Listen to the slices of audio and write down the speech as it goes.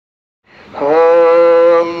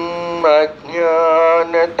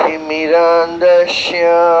अज्ञानतिमिरान्धस्य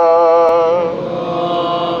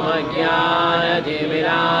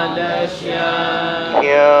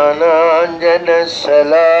ज्ञानाञ्जनशलाकया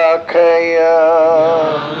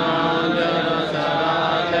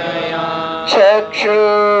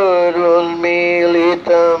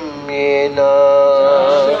चक्षुरुन्मीलितं येन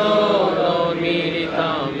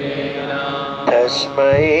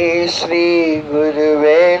तस्मै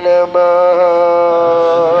श्रीगुरुवे नमः।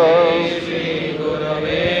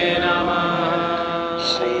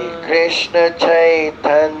 श्रीकृष्ण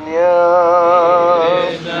चैतन्य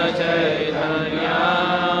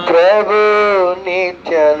प्रभु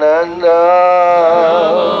नित्यानंद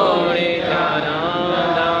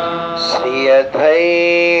श्री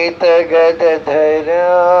अद्वैत गदाधर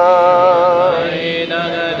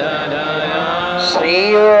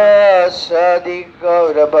श्रीवासादि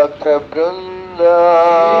गौर भक्त वृंद।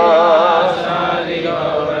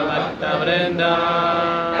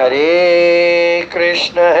 हरे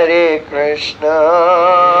Krishna Krishna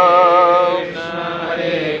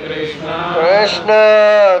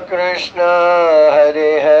Krishna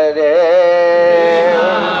Hare Hare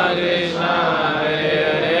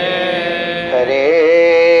Hare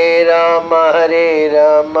Ram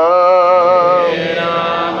Ram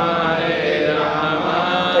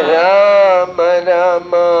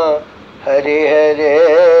Ram Hare Hare.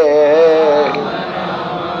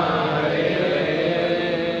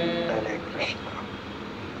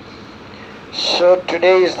 So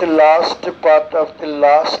today is the last part of the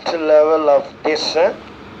last level of this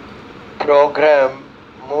program,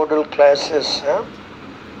 Moodle classes.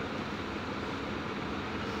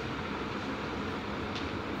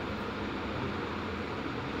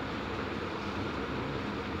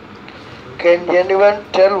 Can anyone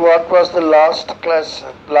tell what was the last class,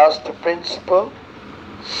 last principle?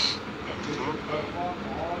 Perform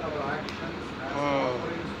all our actions as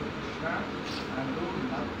offerings to Krishna and do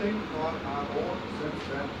nothing for our own sense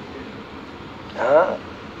gratification.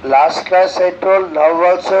 Last class I told, now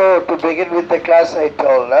also to begin with the class I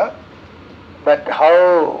told. But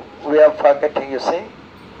how we are forgetting, you see?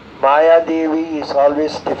 Maya Devi is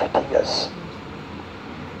always defeating us.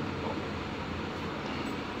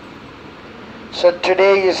 So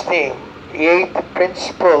today is the 8th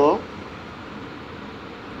principle.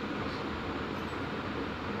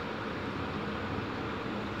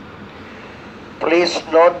 Please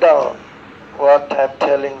note down what I am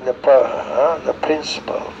telling the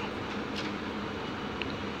principle.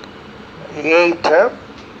 8.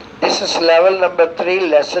 This is level number 3,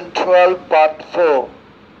 lesson 12, part 4.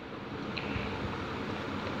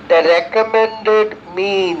 The recommended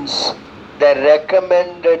means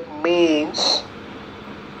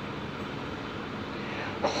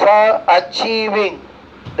for achieving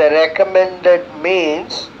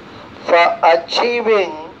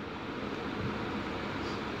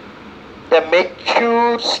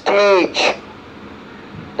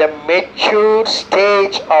the mature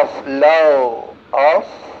stage of love of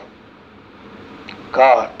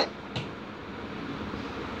God.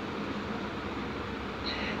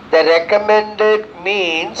 The recommended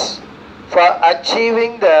means for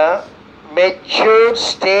achieving the mature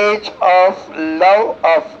stage of love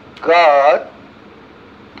of God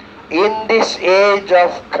in this age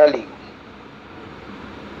of Kali.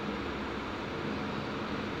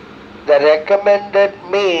 The recommended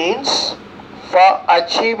means for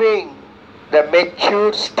achieving the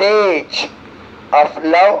mature stage of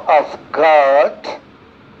love of God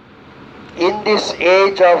in this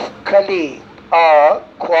age of Kali or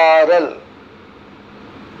quarrel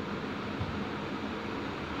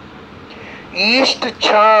is to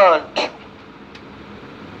chant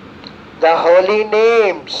the holy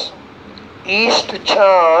names,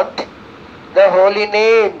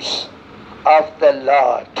 of the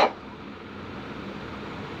Lord.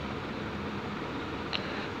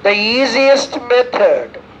 The easiest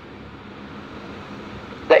method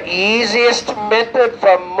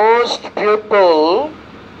for most people,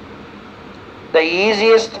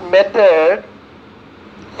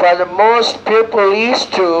 is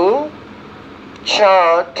to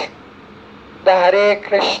chant the Hare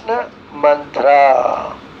Krsna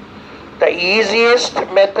mantra. The easiest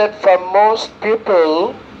method for most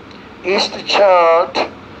people is to chant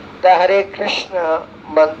the Hare Krsna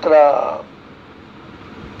mantra.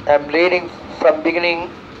 I am reading from beginning.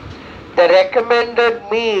 The recommended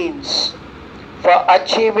means for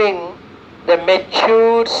achieving the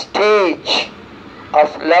mature stage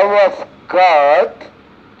of love of God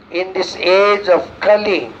in this age of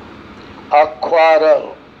Kali or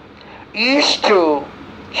quarrel is to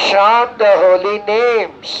chant the holy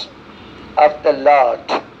names of the Lord.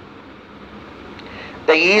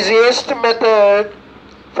 The easiest method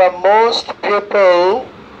for most people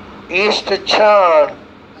is to chant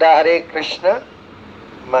the Hare Krishna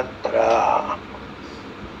mantra.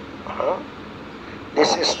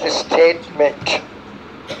 This is the statement.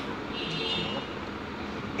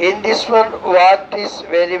 In this one, what is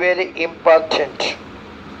very, very important,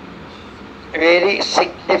 very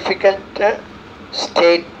significant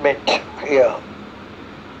statement here.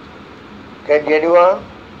 Can anyone?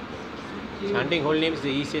 Chanting holy name is the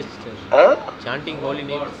easiest. Chanting holy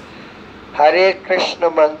names. Hare Krishna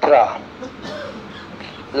mantra.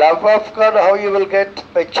 Love of God, how you will get?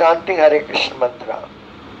 By chanting Hare Krishna mantra.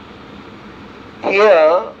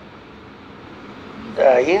 Here,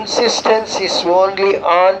 the insistence is only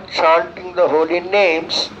on chanting the holy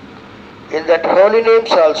names. In that holy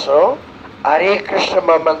names also, Hare Krishna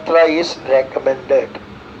mantra is recommended.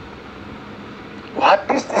 What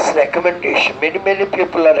is this recommendation? Many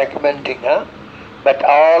people are recommending, but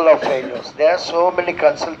all are failures. There are so many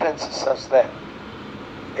consultancies as there.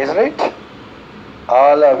 Isn't it?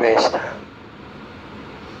 All are waste.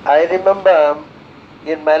 I remember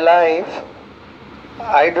in my life,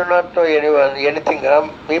 I do not know anything.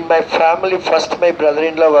 In my family, first my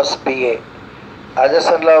brother-in-law was BA.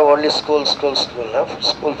 Others-in-law only school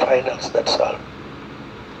finals, that's all.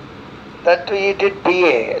 That he did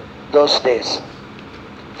BA those days.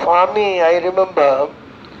 For me, I remember,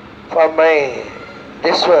 for my,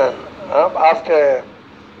 this one, after,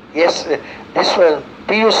 yes, this one,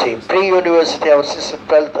 PUC, pre-university, our sister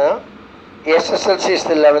 12th, SSLC is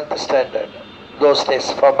the 11th standard, those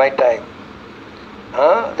days, for my time.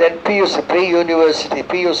 Then PUC, pre-university,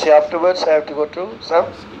 PUC, afterwards I have to go to some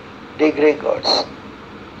degree course.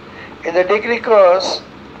 In the degree course,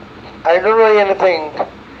 I don't know anything.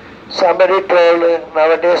 Somebody told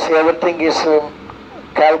nowadays everything is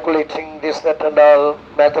calculating this, that and all,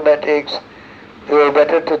 mathematics. You are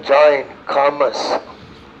better to join commerce.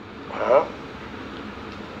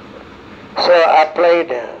 So I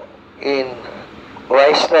applied in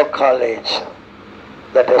Vaishnav College,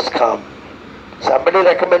 that has come. Somebody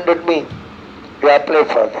recommended me, you apply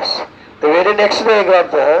for this. The very next day I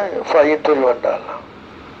got for interview and all.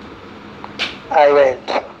 I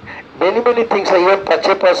went. Many things, even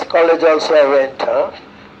Pachepas College also I went.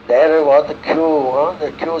 There was the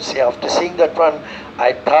queue, see, after seeing that one,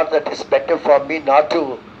 I thought that it's better for me not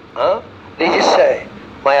to register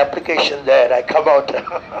my application there. I come out.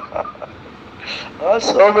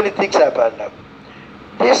 So many things happened.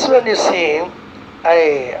 This one, you see,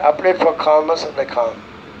 I applied for commerce and I come.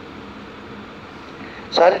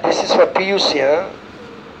 Sorry, this is for PUC,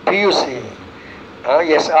 PUC.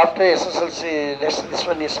 Yes, after SSLC, this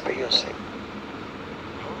one is PUC.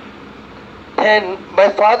 Then, my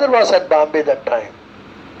father was at Bombay that time.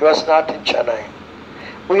 He was not in Chennai.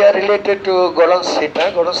 We are related to Golan Street.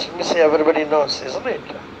 Golan Street, everybody knows, isn't it?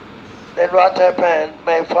 Then what happened?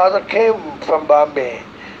 My father came from Bombay.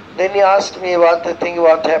 Then he asked me what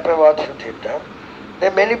happened, what you did.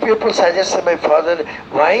 Then many people suggested my father,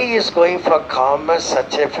 why he is going for commerce,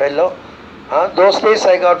 such a fellow? Those days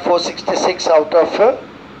I got 466 out of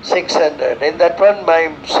 600. In that one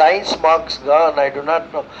my science marks gone. I do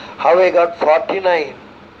not know how I got 49.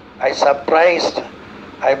 I surprised.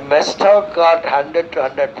 I must have got 100 to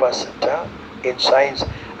 100% in science.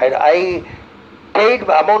 And I paid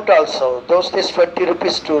amount also. Those days 20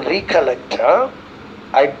 rupees to recollect.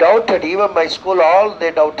 I doubted, even my school, all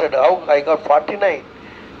they doubted how I got 49.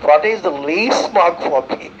 40 is the least mark for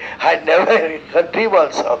me. I never dream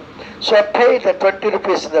also. So I paid the 20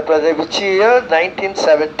 rupees, that was which year?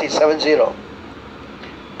 1970.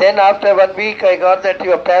 Then after 1 week I got that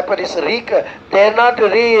your paper is they are not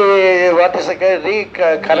correcting,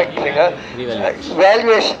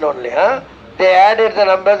 valuation only. They added the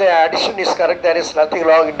number, the addition is correct, there is nothing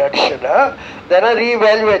wrong in addition. Then I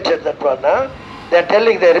re-evaluated that one. They are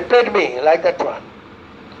telling, they replied me like that one.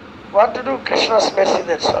 What to do? Krishna's mercy,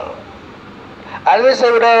 that's all. Always I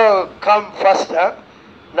would have come first.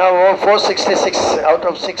 Now 466 out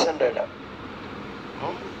of 600.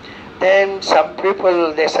 Then some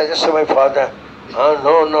people, they suggest to my father,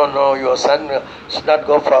 no, your son should not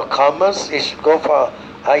go for commerce, he should go for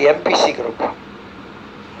MPC group,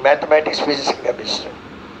 mathematics, physics and chemistry.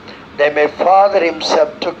 Then my father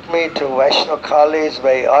himself took me to Vaishnav College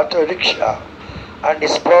by auto rickshaw and he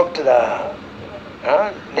spoke to the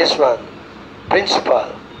this one,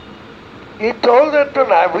 principal. He told that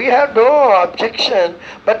we have no objection,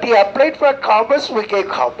 but he applied for commerce, we gave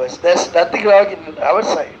commerce. There's nothing wrong in our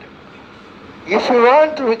side. If we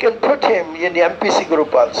want, we can put him in the MPC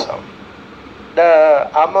group also. The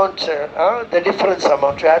amount, the difference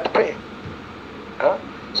amount you have to pay.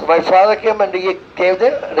 So my father came and he gave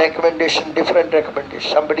the recommendation, different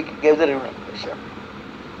recommendation. Somebody gave the recommendation.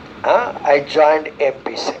 I joined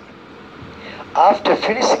MPC. After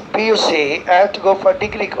finishing PUC, I have to go for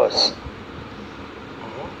degree course.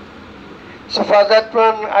 So for that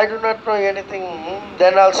one, I do not know anything.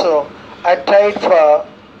 Then also, I tried for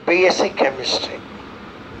BSc Chemistry.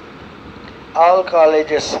 All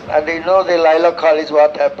colleges, and you know the Lila College,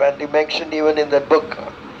 what happened, he mentioned even in the book.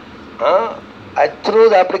 I threw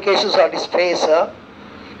the applications on his face.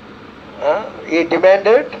 He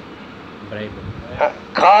demanded Bribe.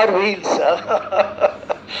 car wheels.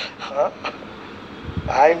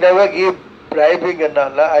 I never give bribing and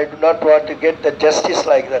all. I do not want to get the justice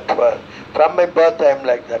like that one. From my birth, I am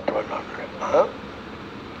like that one already.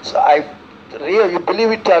 So you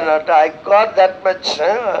believe it or not, I got that much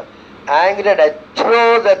angry and I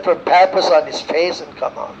threw that papers on his face and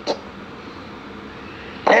come out.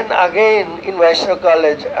 Then again in Vaishnava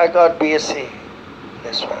College, I got BSc.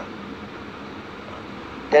 This one.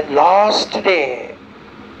 Then last day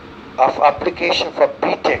of application for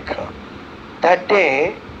BTech, that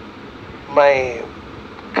day my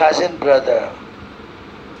cousin brother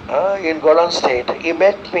in Golan State, he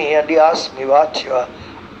met me and he asked me what you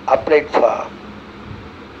applied for.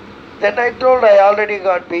 Then I told I already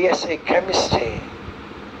got BSc Chemistry.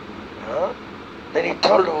 Then he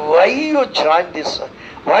told, why you joined this one?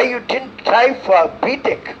 Why you didn't try for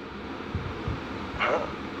BTech?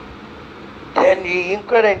 Then he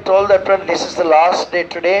inquired and told that one, this is the last day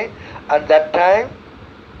today, and that time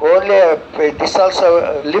only this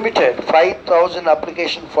also limited 5,000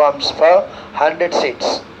 application forms for 100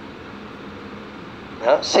 seats.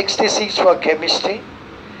 60 seats for chemistry,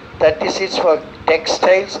 30 seats for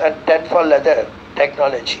textiles, and 10 for leather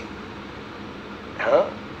technology.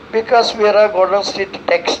 Because we are Golden State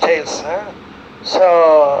textiles.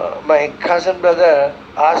 So my cousin brother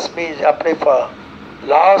asked me to apply for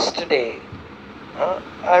last day.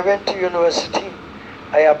 I went to university.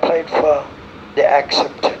 I applied for, they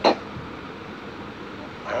accepted.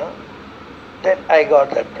 Then I got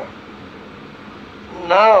that one.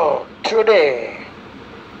 Now today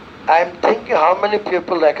I am thinking how many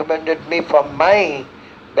people recommended me for my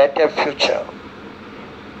better future.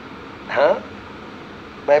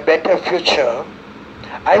 My better future.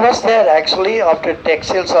 I was there actually after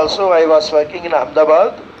textiles also. I was working in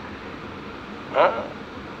Ahmedabad.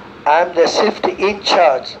 I am the shift in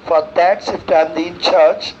charge. For that shift I am the in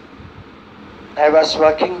charge. I was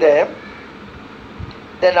working there.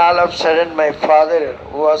 Then all of a sudden my father,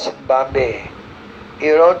 who was in Bombay,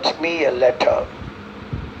 he wrote me a letter.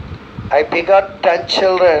 I begot 10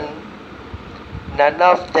 children, none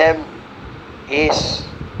of them is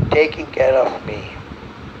taking care of me.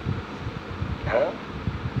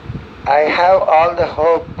 I have all the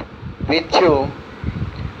hope with you.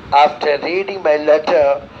 After reading my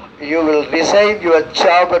letter, you will resign your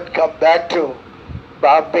job and come back to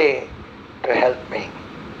Bombay to help me.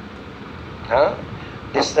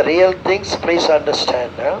 This is the real things, please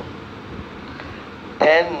understand.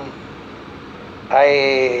 Then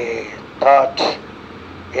I thought,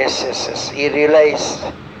 yes, he realized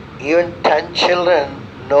even 10 children,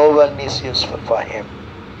 no one is useful for him.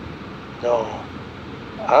 No,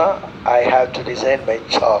 I have to resign my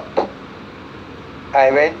job.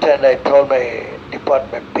 I went and I told my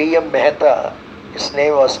department, PM Mehta, his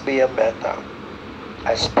name was PM Mehta.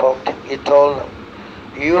 I spoke to him. He told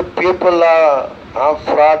him, you people are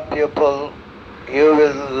fraud people, you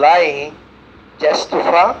will lie just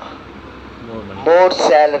for more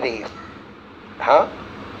salary.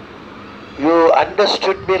 You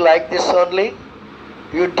understood me like this only?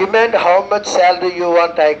 You demand how much salary you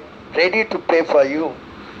want, I ready to pay for you.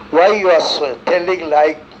 Why you are so telling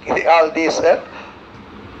like all this?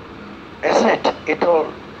 Isn't it? He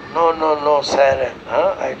told, no, sir.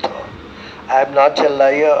 I told, I am not a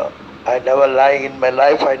liar. I never lie in my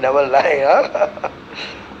life. I never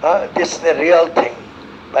lie. This is the real thing.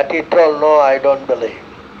 But he told, no, I don't believe.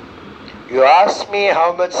 You ask me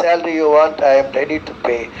how much salary you want, I am ready to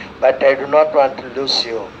pay. But I do not want to lose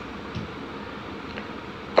you.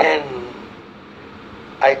 Then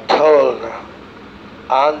I told,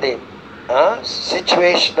 on the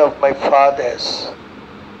situation of my fathers,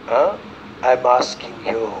 I am asking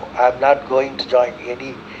you, I am not going to join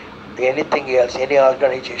anything else, any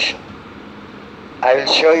organization. I will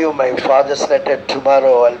show you my father's letter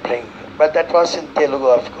tomorrow, I'll bring. But that was in Telugu,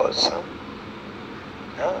 of course.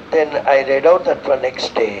 Then I read out that one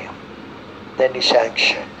next day. Then he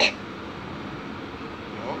sanctioned.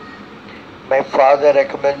 My father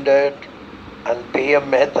recommended, and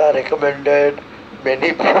PM Mehta recommended,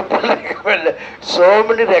 many people recommended, so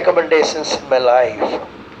many recommendations in my life.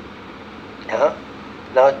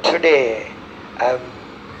 Now today I'm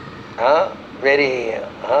very,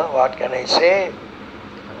 what can I say?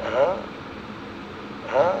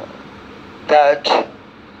 That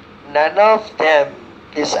none of them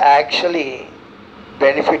is actually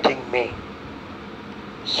benefiting me.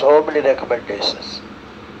 So many recommendations.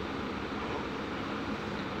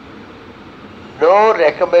 No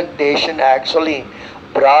recommendation actually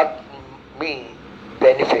brought me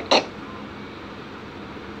benefit.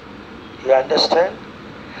 You understand?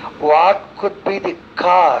 What could be the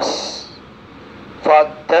cause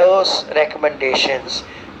for those recommendations?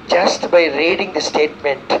 Just by reading the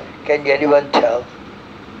statement, can anyone tell?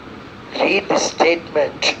 Read the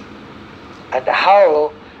statement and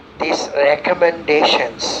how these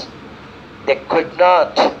recommendations, they could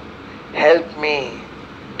not help me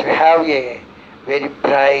to have a very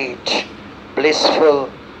bright, blissful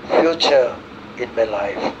future in my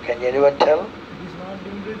life. Can anyone tell? It is not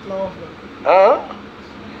linked with love of God.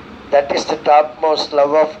 That is the topmost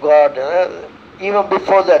love of God. Even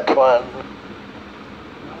before that one.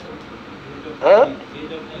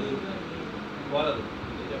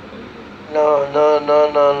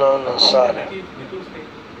 No, sorry.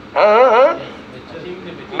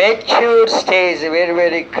 Mature stage, very,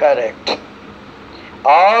 very correct.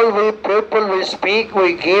 All we people we speak,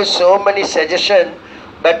 we give so many suggestions,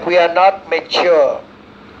 but we are not mature.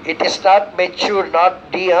 It is not mature,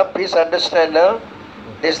 not D. Please understand.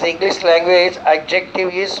 This English language,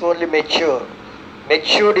 adjective is only mature.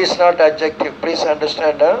 Matured is not adjective. Please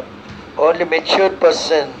understand. Only matured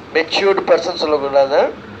person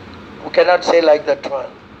சொல்லக்கூடாது. We cannot say like that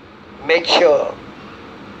one. Mature.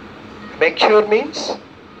 Mature means?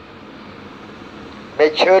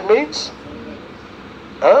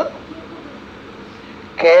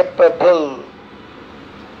 Capable.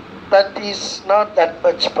 That is not that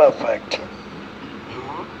much perfect.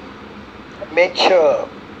 Mature.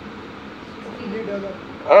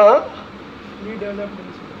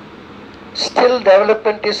 Still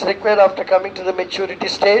development is required after coming to the maturity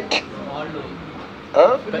state.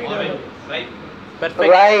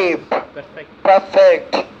 Ripe.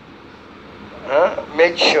 Perfect.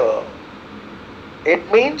 Mature. It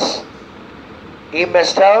means he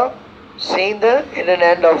must have seen the hidden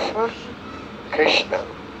hand of Krishna.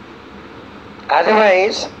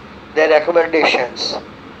 Otherwise, the recommendations.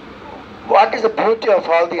 What is the beauty of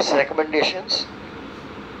all these recommendations?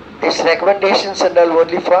 These recommendations are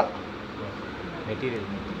only for material.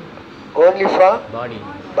 Only for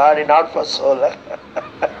Body, not for soul.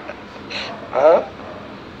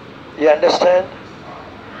 You understand?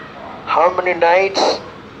 How many nights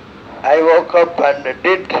I woke up and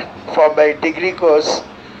did for my degree course,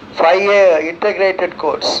 5-year integrated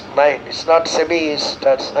course. Mine, it's not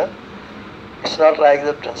semi-studs. It's not like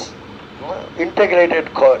that.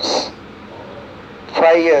 Integrated course.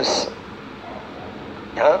 5 years.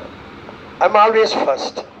 I'm always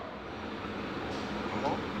first.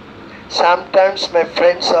 Sometimes my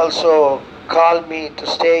friends also call me to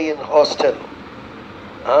stay in hostel.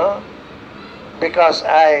 Because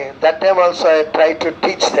that time also I try to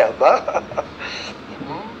teach them.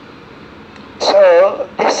 So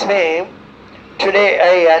this way, today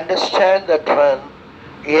I understand that one.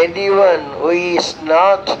 Anyone who is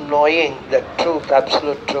not knowing the truth,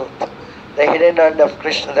 absolute truth, the hidden hand of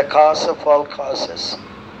Krishna, the cause of all causes,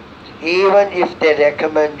 even if they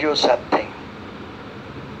recommend you something,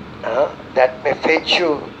 that may fetch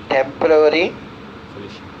you temporary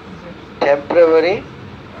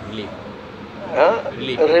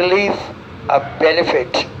relief, a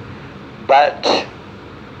benefit, but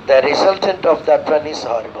the resultant of that one is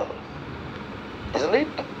horrible, isn't it?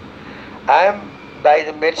 By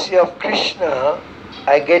the mercy of Krishna,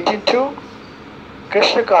 I get into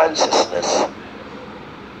Krishna consciousness,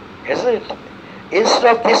 isn't it?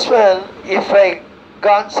 Instead of this one, if I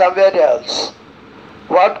gone somewhere else,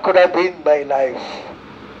 what could have been my life?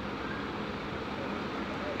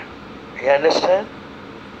 You understand?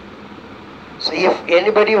 So if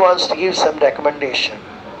anybody wants to give some recommendation,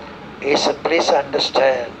 he said, please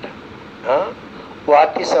understand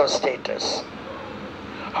what is our status,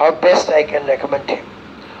 how best I can recommend him,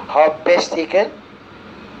 how best he can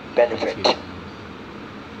benefit.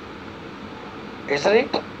 Isn't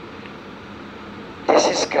it? This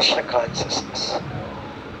is Krishna consciousness.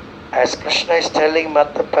 As Krishna is telling,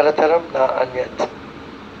 Matta Parataram na anyat.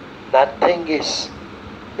 Nothing is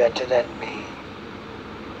better than me.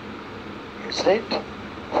 Isn't it?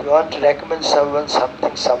 If you want to recommend someone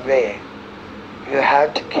something, some way, you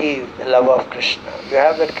have to give the love of Krishna. You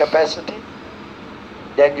have that capacity,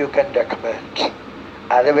 then you can recommend.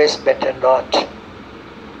 Otherwise, better not.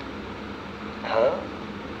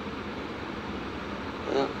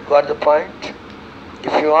 Got the point?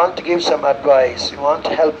 If you want to give some advice, you want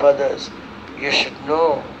to help others, you should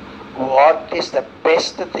know what is the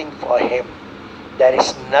best thing for him. There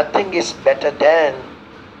is nothing is better than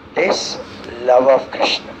this love of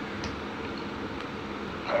Krishna.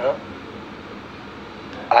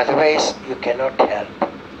 Otherwise, you cannot help.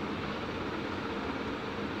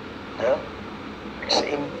 No? It's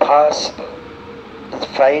impossible. The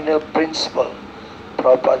final principle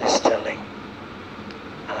Prabhupada is telling.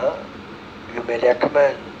 You may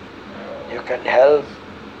recommend, you can help,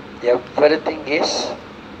 everything is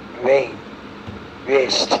vain,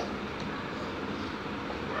 waste.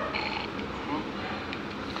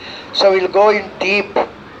 So we'll go in deep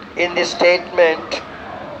in this statement.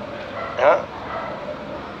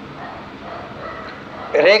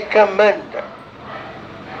 Recommend.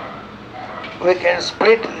 We can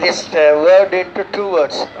split this word into two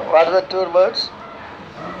words. What are the two words?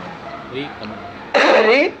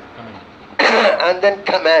 Read and then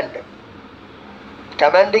command.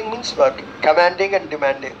 Commanding means what? Commanding and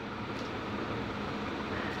demanding.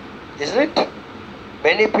 Isn't it?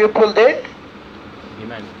 Many people they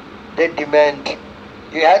demand.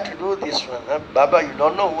 You have to do this one. Baba, you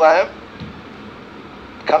don't know who I am?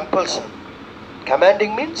 Compulsion.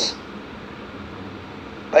 Commanding means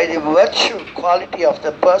by the virtue, quality of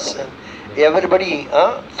the person, everybody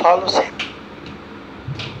follows him.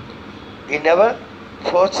 He never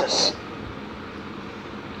forces.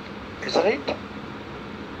 Isn't it?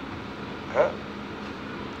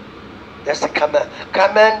 That's the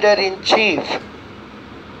commander-in-chief.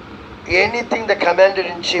 Anything the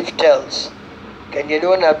commander-in-chief tells, can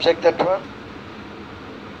anyone object that one?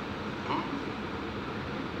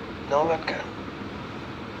 No one can.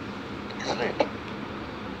 Isn't it?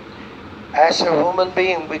 As a human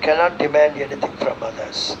being, we cannot demand anything from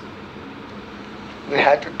others. We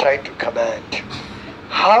have to try to command.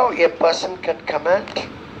 How a person can command?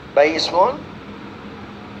 By his own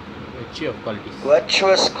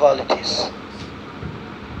virtuous qualities.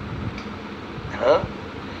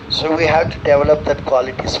 So we have to develop that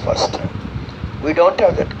qualities first. We don't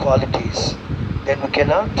have that qualities, then we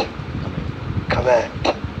cannot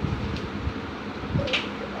command.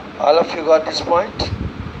 All of you got this point?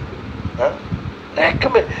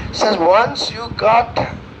 Recommend. Says once you got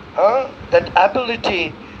that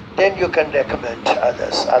ability, then you can recommend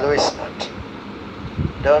others. Otherwise not.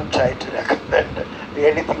 Don't try to recommend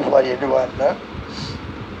anything for anyone.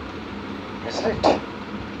 Isn't it?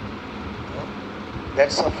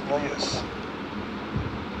 That's of no use.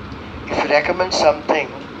 If you recommend something,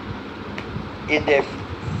 in the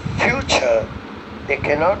future, they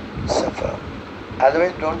cannot suffer.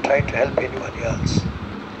 Otherwise, don't try to help anybody else.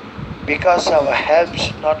 Because our help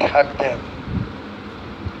should not hurt them.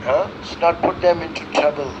 Should not put them into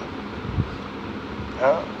trouble.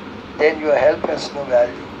 Then your help has no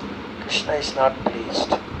value. Krishna is not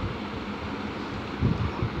pleased.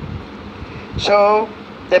 So,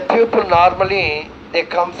 the people normally, they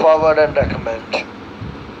come forward and recommend.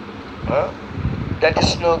 That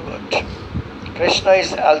is no good. Krishna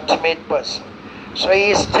is the ultimate person. So he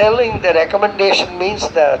is telling the recommendation means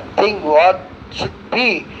the thing what should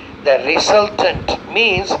be the resultant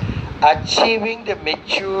means achieving the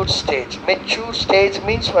mature stage. Mature stage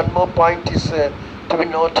means one more point is to be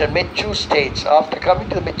noted. Mature stage. After coming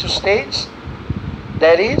to the mature stage,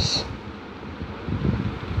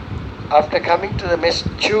 after coming to the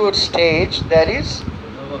mature stage, there is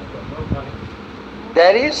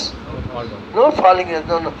no falling.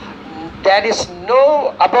 No. There is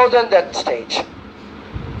no above than that stage.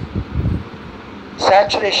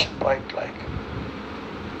 Saturation point like.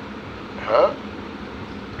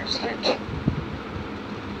 Isn't it?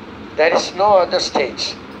 There is no other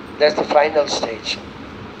stage. That's the final stage.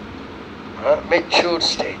 Mature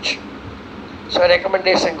stage. So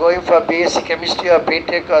recommendation going for BSc chemistry or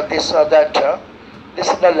BTech or this or that. This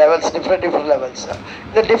is the levels, different levels.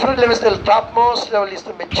 The different levels, the topmost level is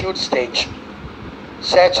the mature stage.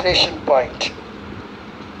 Saturation point.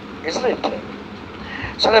 Isn't it?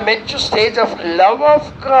 So the mature stage of love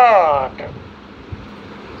of God.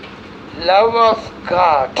 Love of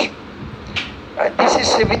God. This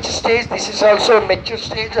is which stage? This is also a mature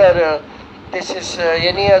stage, or this is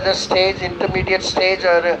any other stage, intermediate stage,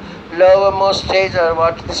 or lowermost stage, or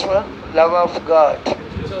what this one? Love of God.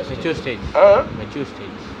 Mature stage. Mature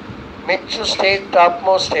stage. Mature stage,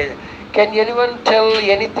 topmost stage. Can anyone tell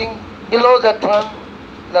anything below that one?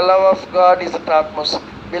 The love of God is the topmost.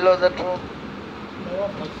 Below that one?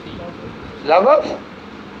 Love of?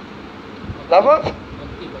 Love of?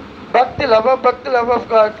 Bhakti, love of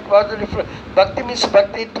God. What's the difference? Bhakti means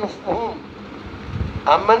bhakti to whom?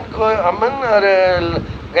 Amman or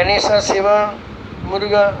Ganesha, Shiva,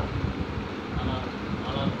 Muruga.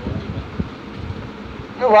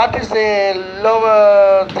 No, what is the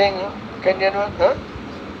lower thing? Can you know? Huh?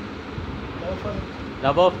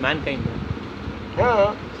 Love of mankind.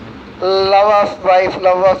 Yeah. Love of wife,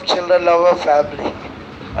 love of children, love of family.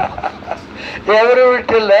 Everyone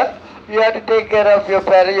tell her, you have to take care of your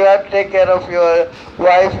parents, you have to take care of your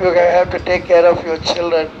wife, you have to take care of your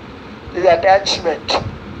children. This attachment.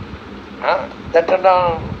 That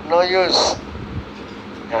are no use.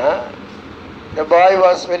 The boy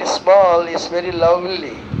was very small, he is very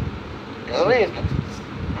lovely. Isn't it?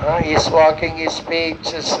 He is walking, he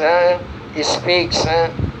speaks,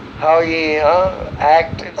 how he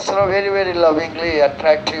acts. It's very, very lovingly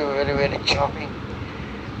attractive, very, very charming.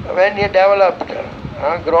 When he developed,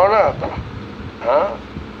 grown up,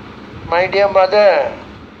 my dear mother,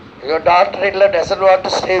 your daughter-in-law doesn't want to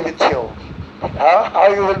stay with you. How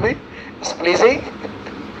you will be? It's pleasing.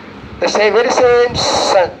 The very same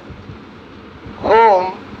son,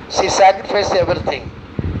 whom she sacrificed everything.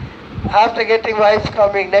 After getting wife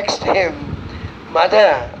coming next to him,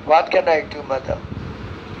 mother, what can I do, mother?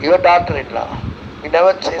 Your daughter-in-law. He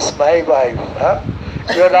never says my wife.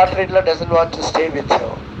 Your daughter-in-law doesn't want to stay with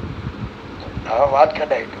you. What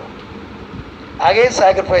can I do? Again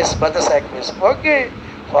sacrifice, mother sacrifice. Okay,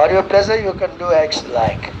 for your pleasure you can do as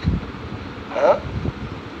like.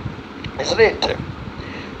 Isn't it?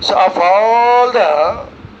 So of all the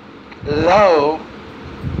love,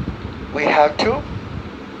 we have to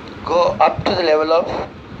go up to the level of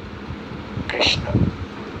Krishna.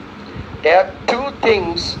 There are two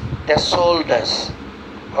things the soul does.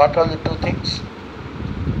 What are the two things?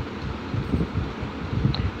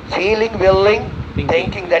 Feeling, willing,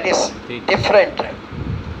 thinking, that is different.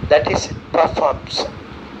 That is performs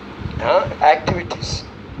activities.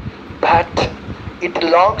 But it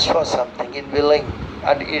longs for something in willing,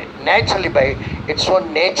 and it naturally by its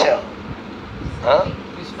own nature.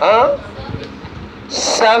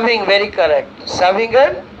 Serving, very correct. Serving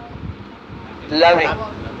and loving.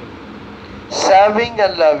 Serving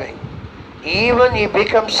and loving. Even he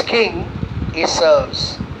becomes king, he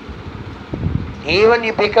serves. Even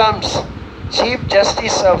he becomes Chief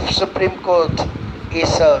Justice of Supreme Court, he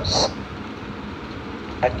serves.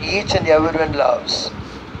 And each and everyone loves.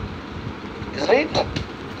 Is right?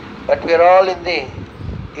 But we are all in the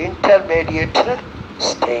intermediate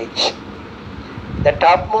stage. The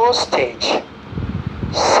topmost stage.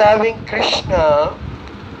 Serving Krishna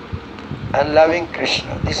and loving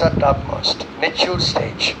Krishna. These are topmost. Mature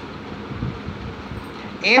stage.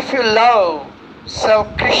 If you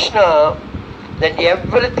serve Krishna, then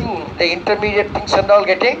everything, the intermediate things and all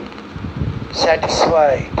getting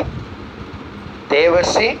satisfied.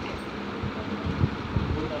 Devasi,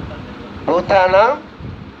 Bhutana,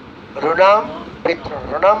 Runam, Pitra.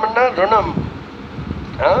 Runam anna Runam.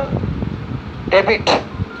 Debit.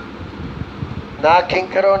 Na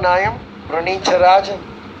Kinkaro Nayam, Runincha Rajan.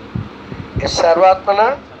 Is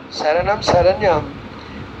Sarvatmana, Saranam Saranyam,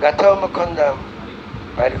 Gato Mukundam,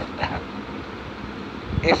 Varivata.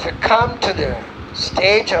 If you come to the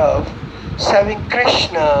stage of serving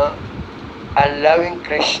Krishna and loving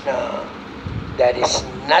Krishna, there is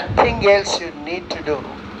nothing else you need to do.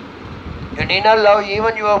 You need not love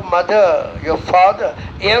even your mother, your father.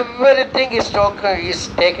 Everything is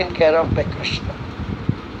taken care of by Krishna.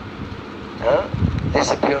 This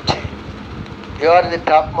is beauty. You are the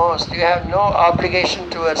topmost. You have no obligation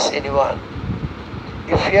towards anyone.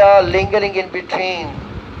 If you are lingering in between,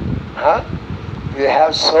 you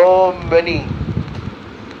have so many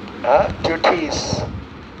duties,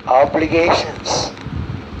 obligations,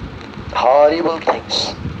 horrible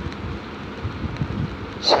things.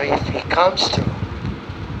 So if he comes to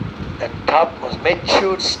the topmost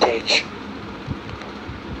mature stage,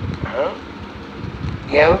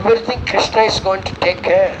 everything Krishna is going to take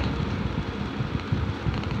care.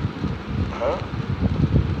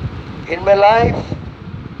 In my life,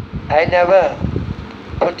 I never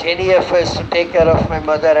put any efforts to take care of my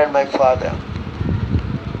mother and my father.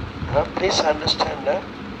 Please understand that.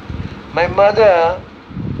 My mother,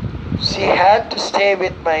 she had to stay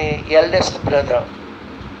with my eldest brother.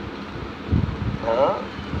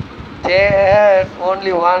 They had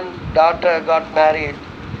only one daughter got married.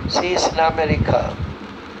 She is in America.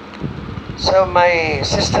 So my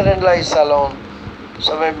sister-in-law is alone.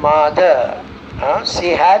 So my mother, she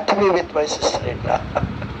had to be with my sister-in-law.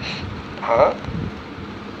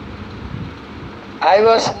 I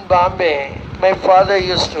was in Bombay. My father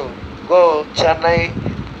used to go Chennai,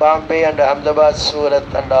 Bombay and Ahmedabad, Surat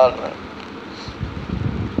and all.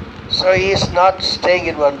 So he is not staying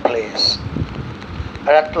in one place. And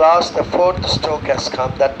at last the fourth stroke has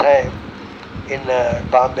come, that time in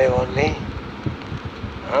Bombay only.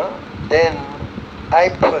 Then I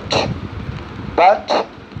put, but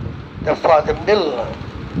for the mill,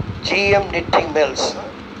 GM knitting mills,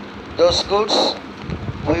 those goods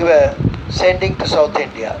we were sending to South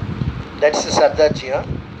India. That's the Sardarji,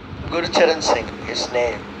 Guru Charan Singh, his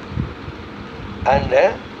name. And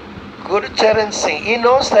Guru Charan Singh, he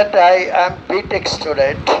knows that I am BTech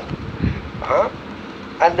student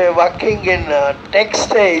and working in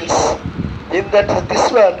textiles. In that,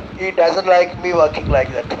 this one, he doesn't like me working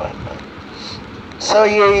like that one. So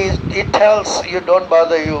he tells, you don't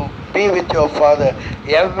bother, you be with your father.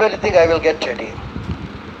 Everything I will get ready.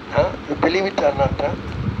 You believe it or not?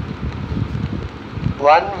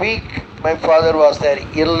 1 week my father was there,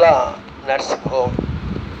 Illa nursing home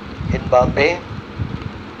in Bombay.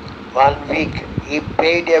 1 week he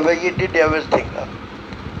paid he did everything.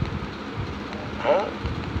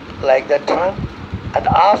 Like that one. And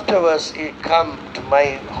afterwards he come to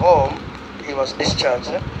my home, he was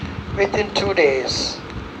discharged. Within 2 days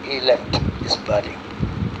he left his body.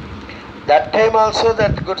 That time also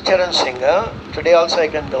that Guru Charan Singh, today also I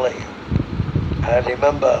can believe. I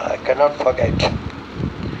remember, I cannot forget.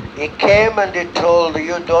 He came and he told,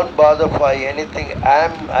 you don't bother for anything, I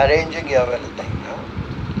am arranging everything.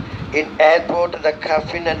 In airport, the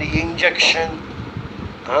coffin and the injection,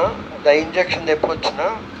 the injection they put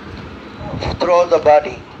through the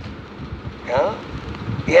body.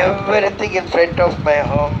 Everything in front of my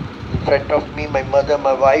home, in front of me, my mother,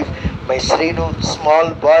 my wife, my Srinu,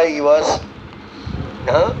 small boy he was.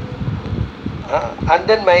 And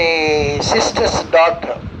then my sister's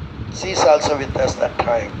daughter, she is also with us that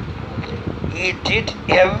time. He did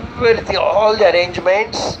everything, all the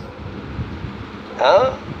arrangements.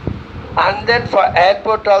 And then for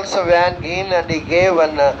airport also van in, and he gave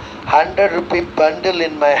an 100 rupee bundle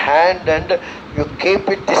in my hand, and you keep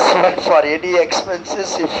it this one for any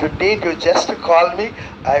expenses. If you need, you just call me,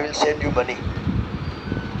 I will send you money.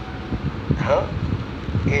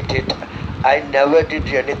 He did. I never did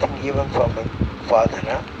anything even for my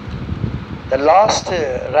father. The last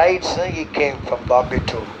rides, he came from Bombay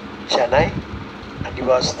to Chennai, and he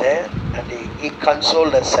was there, and he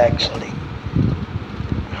consoled us actually.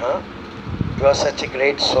 He was such a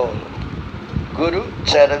great soul. Guru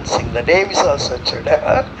Charan Singh. The name is also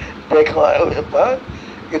Chada.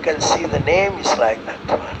 You can see the name is like that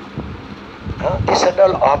one. These are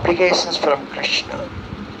all obligations from Krishna.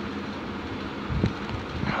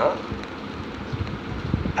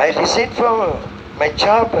 I resigned from my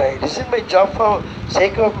job. I resigned my job for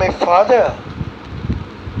sake of my father.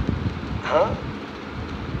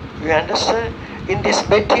 You understand? In this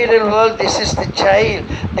material world, this is the child.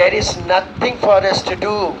 There is nothing for us to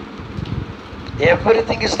do.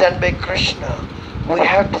 Everything is done by Krishna. We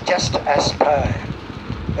have to just aspire.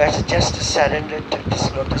 We have to just surrender to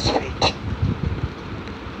His lotus feet.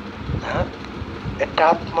 The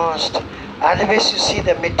topmost. Otherwise you see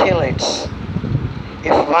the materialites.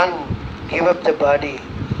 If one give up the body,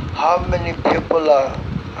 how many people are,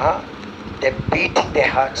 they're beating their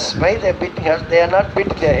hearts. Why they're beating hearts? They are not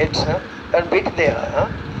beating their heads. They are beating their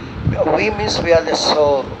hearts. We means we are the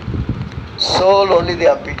soul. Soul only they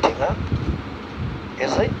are beating.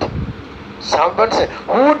 Is it? Someone say,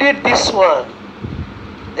 who did this one?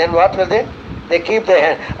 Then what will they? They keep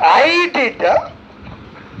their hand. I did.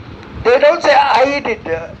 They don't say I did.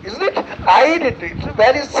 Isn't it? I did. It's the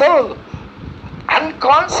very soul.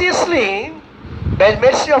 Unconsciously, by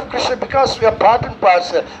mercy of Krishna, because we are part and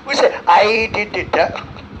parcel, we say I did it.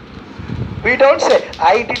 We don't say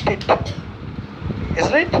I did it.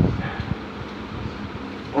 Isn't it?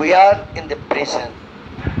 We are in the prison.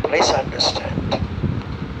 Please understand.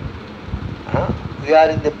 We are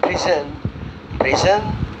in the prison. Prison,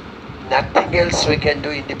 nothing else we can do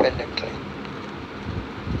independently.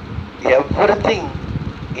 Everything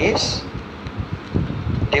is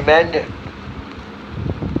demanded.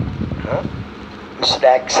 We should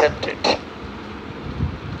accept it.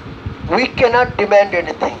 We cannot demand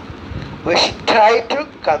anything. We should try to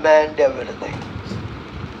command everything.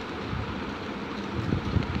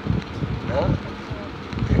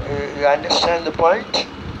 You understand the point?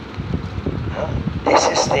 This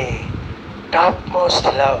is the topmost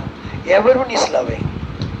love. Everyone is loving.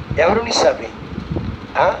 Everyone is loving.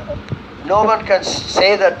 No one can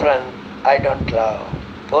say that one, I don't love.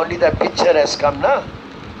 Only the picture has come now.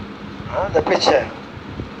 The picture.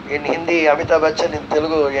 In Hindi, Amitabh Bachchan, in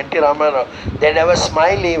Telugu, N.T. Ramarao, they never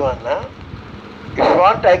smile even. If you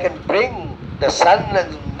want, I can bring the sun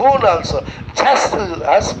and moon also. Just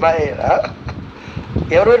a smile.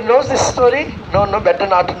 Everyone knows this story? No, better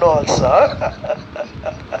not to know also.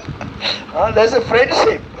 There's a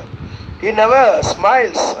friendship. He never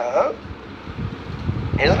smiles,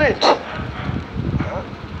 isn't it?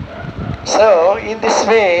 So, in this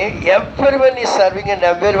way, everyone is serving and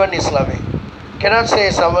everyone is loving. Cannot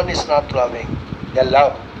say someone is not loving. They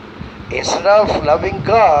love. Instead of loving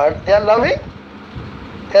God, they are loving.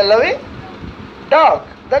 They are loving dog.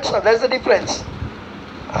 That's the difference.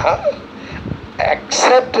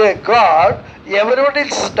 Except God, everyone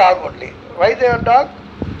is dog only. Why they are dog?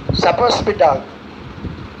 Supposed to be dog.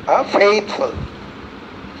 Faithful.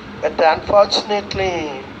 But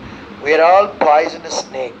unfortunately, we are all poisonous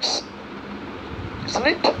snakes. Isn't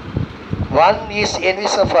it? One is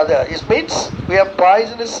envious of other. It means we are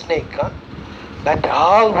poisonous snake. But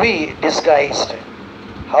all we disguised.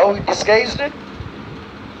 How we disguised it?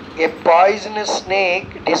 A poisonous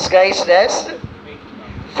snake disguised as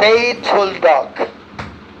faithful dog.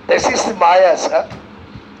 This is the Maya's.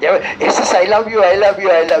 It says, I love you, I love you,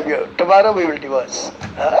 I love you. Tomorrow we will divorce.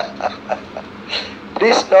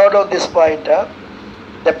 Please note on this point.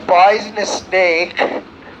 The poisonous snake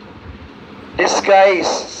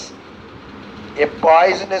disguises. A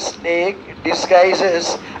poisonous snake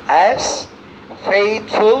disguises as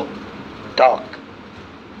faithful dog.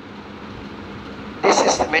 This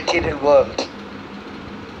is the material world.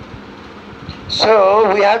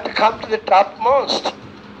 So we have to come to the topmost,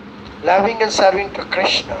 loving and serving to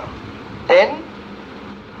Krishna. Then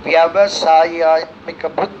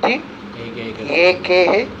Vyavasayatmika Buddhi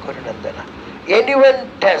Ekehe Gurunandana. Anyone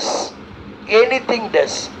does, anything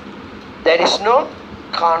does, there is no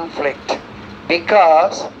conflict,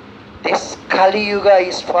 because this Kali Yuga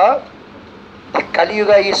is for, the Kali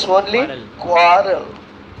Yuga is only quarrel.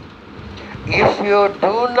 If you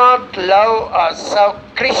do not love or serve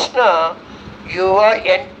Krishna, you are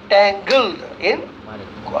entangled in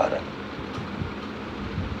quarrel.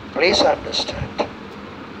 Please understand.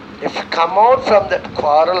 If you come out from that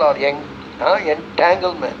quarrel or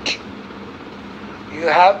entanglement, you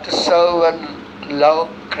have to serve and love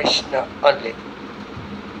Krishna only.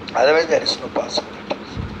 Otherwise there is no possibility.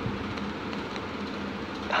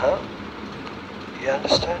 You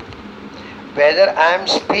understand? Whether I am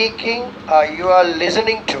speaking or you are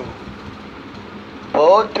listening to,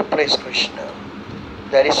 both to praise Krishna.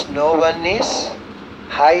 There is no one is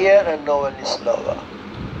higher and no one is lower.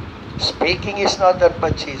 Speaking is not that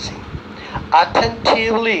much easy.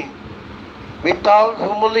 Attentively, without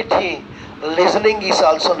humility, listening is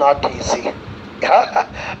also not easy.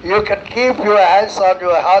 You can keep your hands on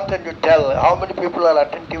your heart and you tell how many people are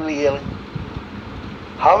attentively hearing.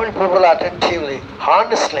 How many people are attentively,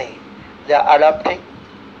 honestly, they are adopting.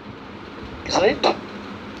 Isn't it?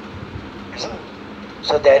 Isn't it?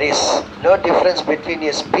 So there is no difference between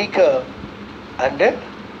a speaker and a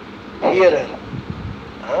hearer.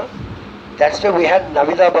 That's why we had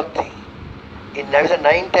Navida Bhakti. In Navida,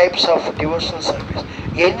 9 types of devotional service.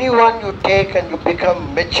 Anyone you take and you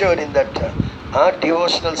become mature in that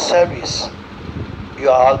devotional service, you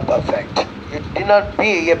are all perfect. You did not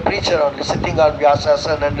be a preacher only sitting on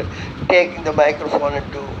Vyasasana and taking the microphone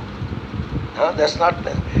and do. That's not.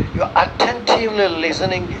 You are attentively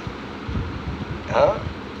listening.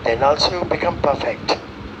 Then also you become perfect.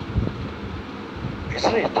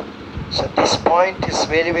 Isn't it? So this point is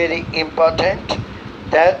very, very important,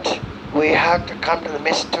 that we have to come to the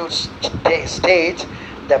mature stage.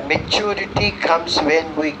 The maturity comes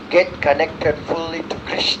when we get connected fully to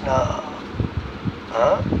Krishna.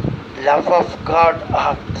 Love of God.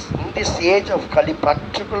 In this age of Kali,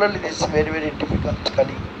 particularly this is very, very difficult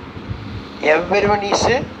Kali. Everyone is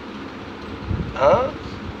a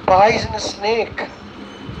poisonous snake,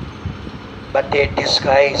 but they are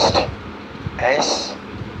disguised as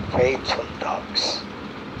faithful dogs.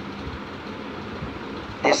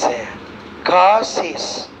 This cause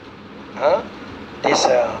is this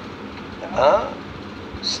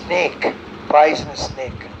snake, poisonous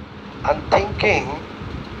snake. I'm thinking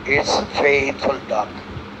it's a faithful dog.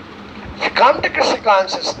 If you come to Krishna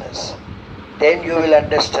consciousness, then you will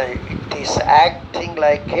understand it is acting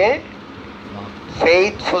like a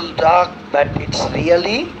faithful dog, but it's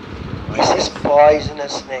really, this is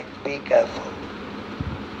poisonous snake. Be careful.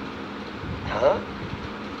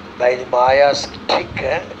 By the Maya's trick,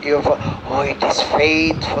 it is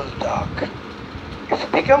faithful dog. If you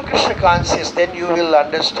become Krishna conscious, then you will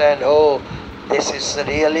understand, this is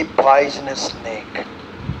really poisonous snake.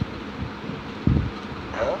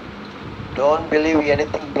 Don't believe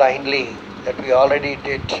anything blindly, that we already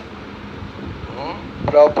did.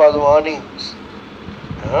 Prabhupada warnings.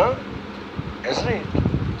 Isn't it?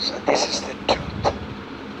 So this is the truth.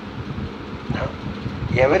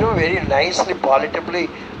 Everyone very nicely, politically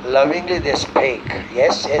Lovingly they speak.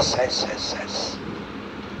 Yes, yes, yes, yes, yes.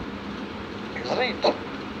 Is it?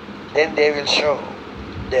 Then they will show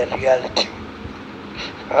their reality.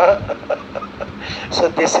 So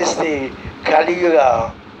this is the Kali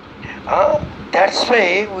Yuga. That's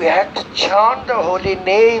why we have to chant the holy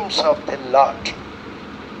names of the Lord.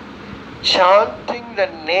 Chanting the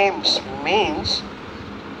names means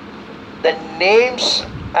the names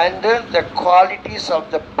and the qualities of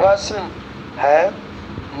the person have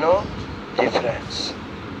no difference.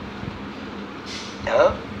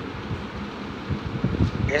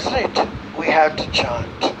 Isn't it? We have to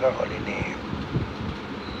chant the holy name.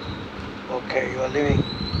 Okay, you are living.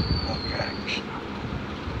 Okay, Krishna.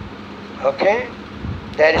 Okay?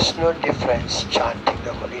 There is no difference chanting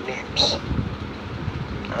the holy names.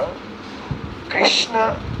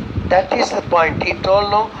 Krishna, that is the point. He told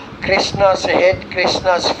no, Krishna's head,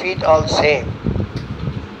 Krishna's feet all same.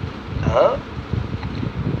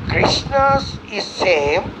 Krishna's is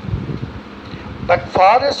same, but for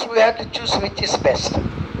us we have to choose which is best.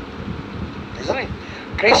 Isn't it?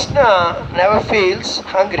 Krishna never feels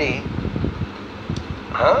hungry.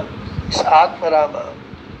 It's Atmarama.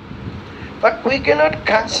 But we cannot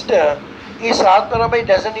consider is Atmarama, he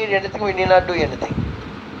doesn't need anything, we need not do anything.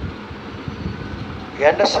 You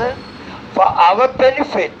understand? For our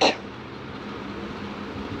benefit,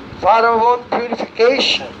 for our own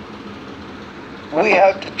purification, we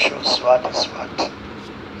have to choose what is what.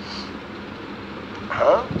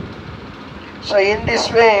 So in this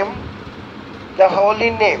way, the holy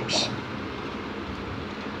names,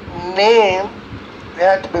 name, we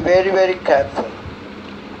have to be very, very careful.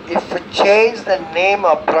 If we change the name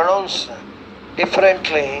or pronounce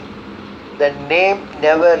differently, the name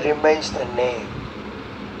never remains the name.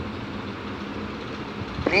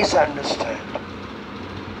 Please understand.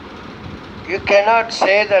 You cannot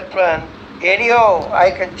say that one, anyhow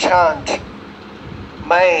I can chant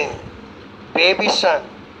my baby son.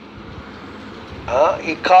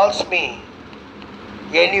 He calls me.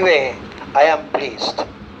 Anyway, I am pleased.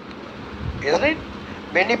 Isn't it?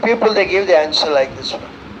 Many people they give the answer like this one.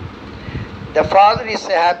 The father is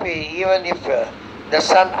happy even if the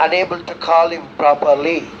son unable to call him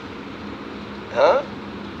properly.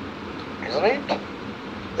 Isn't it?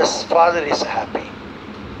 The father is happy.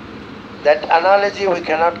 That analogy we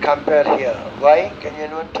cannot compare here. Why? Can you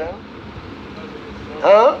anyone tell?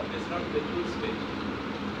 It's not mature stage.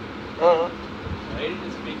 Child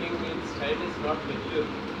speaking means child is not mature.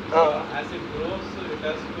 So as it grows, it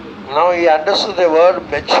has to. Now he understood the word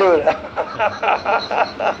mature.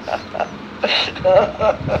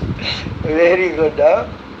 Very good.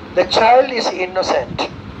 The child is innocent.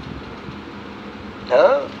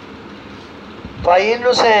 For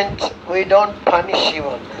innocent, we don't punish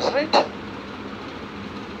even, isn't it?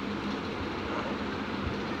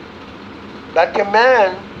 But a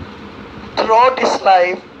man, throughout his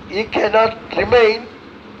life, he cannot remain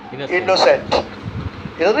innocent.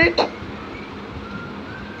 Isn't it?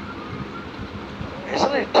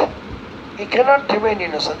 Isn't it? He cannot remain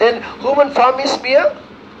innocent. Then human form is mere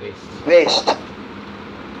waste.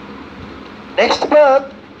 Next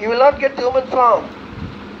birth, he will not get the human form.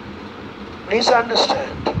 Please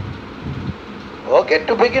understand. Okay,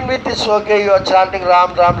 to begin with, it's okay, you are chanting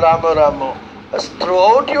Ram, Ram, Ramo, Ramo. But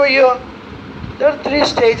throughout your year, there are 3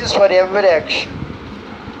 stages for every action.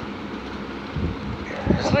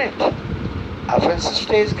 Isn't it? Offensive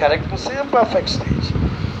stage, corrective stage, and perfect stage.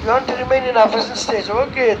 You want to remain in offensive stage,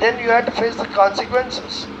 okay, then you have to face the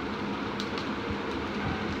consequences.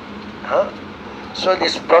 So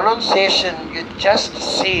this pronunciation, you just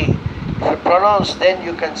see. If you pronounce, then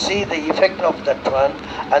you can see the effect of that one.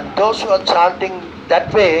 And those who are chanting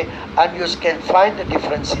that way, and you can find the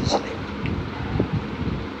difference easily.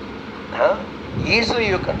 Easily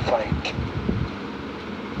you can find.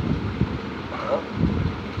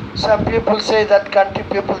 Some people say that country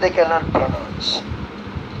people they cannot pronounce.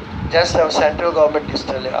 Just our central government is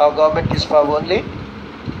telling, our government is for only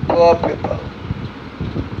poor people.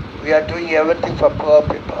 We are doing everything for poor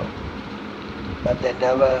people. But they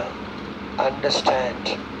never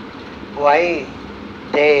understand why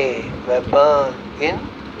they were born in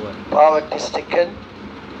poverty-stricken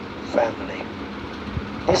family.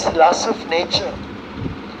 This is the loss of nature.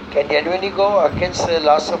 Can anybody go against the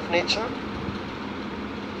loss of nature?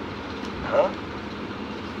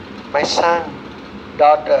 My son,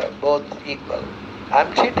 daughter, both equal. I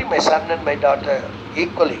am treating my son and my daughter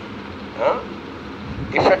equally.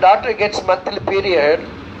 If your daughter gets monthly period,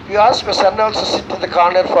 you ask your son also sit in the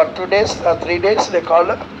corner for 2 days or 3 days in the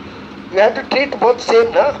corner. You have to treat both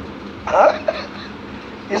same, no?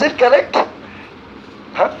 Is it correct?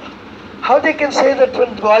 How they can say that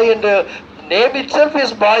when boy and name itself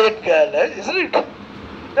is boy and girl, isn't it?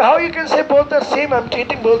 How you can say both are same? I'm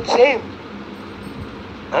treating both same.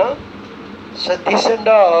 Huh? So this and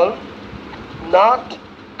all, not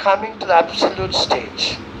coming to the absolute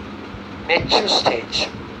stage, mature stage.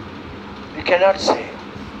 You cannot say.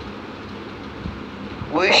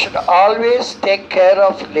 We should always take care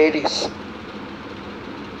of ladies.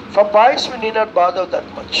 For boys, we need not bother that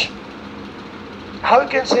much. How you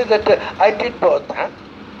can say that I did both? Huh?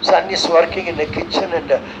 Son is working in the kitchen and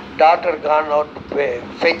daughter gone out to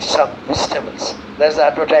fetch some vegetables. There's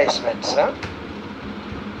advertisements, huh?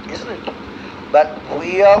 Isn't it? But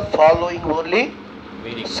we are following only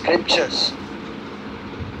scriptures.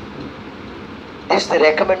 This is the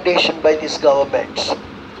recommendation by these governments.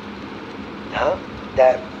 Huh?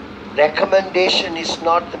 The recommendation is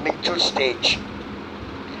not the mature stage.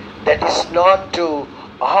 That is not to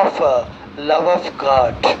offer love of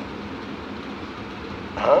God.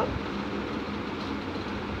 Huh?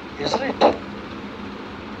 Isn't it?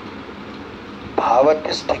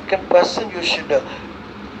 Poverty-stricken person, you should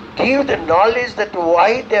give the knowledge that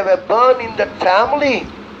why they were born in that family.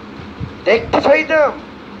 Rectify them.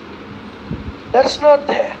 That's not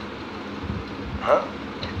there. Huh?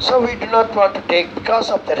 So we do not want to take, because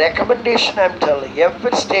of the recommendation I'm telling,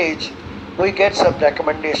 every stage we get some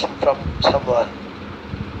recommendation from someone.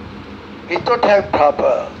 We don't have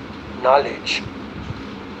proper knowledge.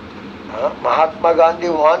 Mahatma Gandhi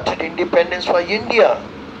wanted independence for India.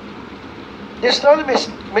 This is not a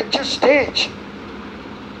mature stage.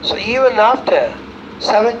 So even after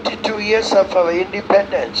 72 years of our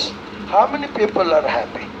independence, how many people are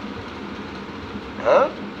happy? Huh?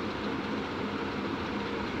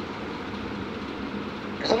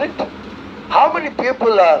 Isn't it? How many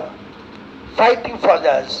people are fighting for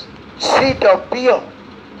the seat of PM?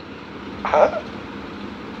 Huh?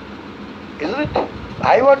 Isn't it?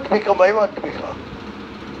 I want to become.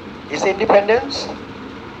 Is independence?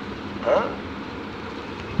 Huh?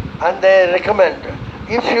 And they recommend,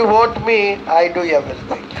 if you vote me, I do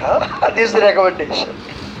everything. Huh? This is the recommendation.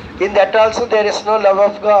 In that also there is no love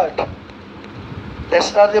of God.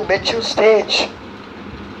 That's not the mature stage.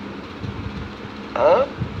 Huh?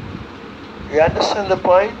 You understand the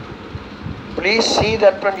point? Please see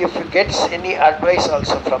that one. If you get any advice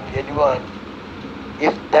also from anyone,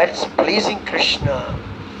 if that's pleasing Krishna,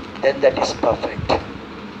 then that is perfect.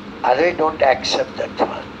 Otherwise, don't accept that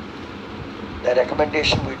one. The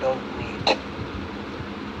recommendation we don't need.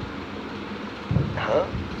 Huh?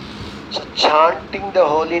 So chanting the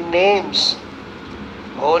holy names.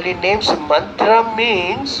 Holy names, mantra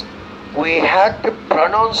means we have to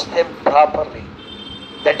pronounce them properly.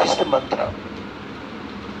 That is the mantra.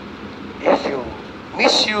 If you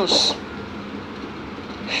misuse,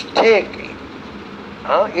 take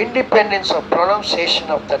independence of pronunciation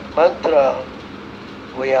of that mantra,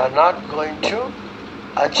 we are not going to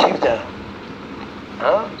achieve the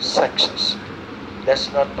success.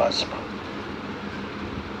 That's not possible.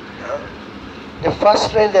 The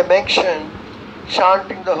first line they mentioned,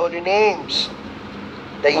 chanting the holy names,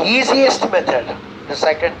 the easiest method. The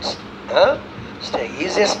second, the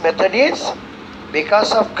easiest method is,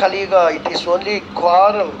 because of Kali Yuga, it is only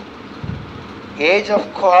quarrel, age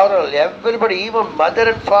of quarrel. Everybody, even mother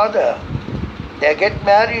and father, they get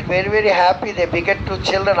married very, very happy. They beget 2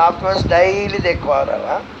 children. Afterwards, daily they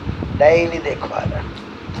quarrel. Daily they quarrel.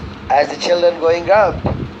 As the children going up,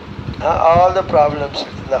 all the problems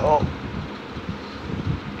in the home.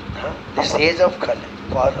 This age of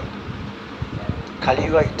quarrel. Kali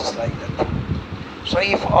Yuga, it is like that. So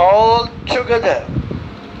if all together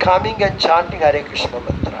coming and chanting Hare Krishna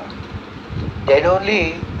mantra, then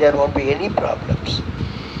only there won't be any problems.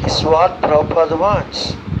 This is what Prabhupada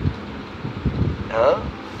wants.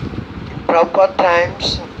 In Prabhupada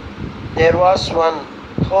times, there was one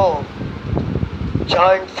home,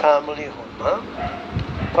 joint family home.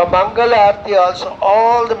 For Mangala Arati also,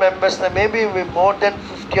 all the members, there may be more than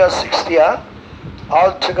 50 or 60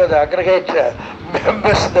 all together, aggregate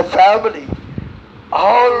members in the family,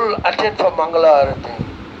 all attend for Mangala Arati.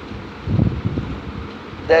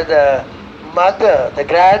 The mother, the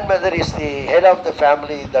grandmother is the head of the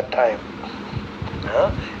family at that time.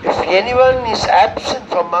 If anyone is absent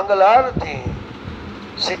from Mangala Arati,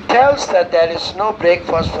 she tells that there is no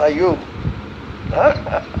breakfast for you.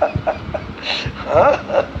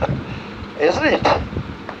 Isn't it?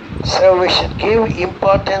 So we should give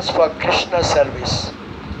importance for Krishna service.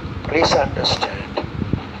 Please understand.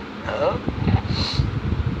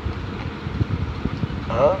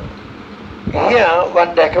 Here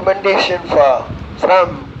one recommendation from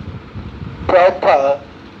Prabhupada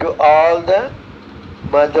to all the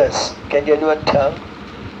mothers. Can anyone tell?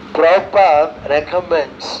 Prabhupada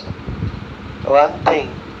recommends one thing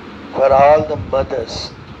for all the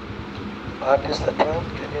mothers. What is the term?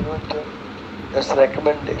 Can anyone tell? That's the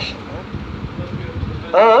recommendation.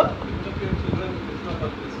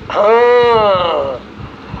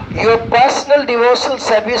 Your personal devotional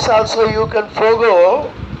service also you can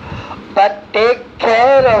forego, but take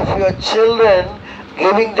care of your children,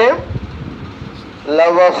 giving them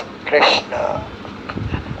love of Krishna.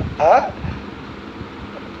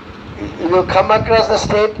 You come across the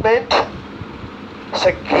statement,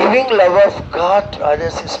 so giving love of God to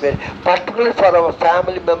others is very, particularly for our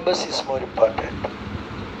family members, is more important.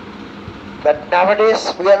 But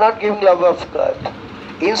nowadays we are not giving love of God.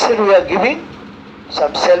 Instead we are giving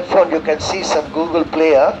some cell phone, you can see some Google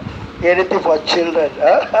player, anything for children.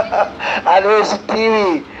 Otherwise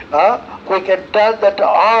TV, we can turn that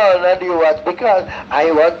on and you watch, because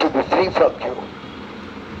I want to be free from you.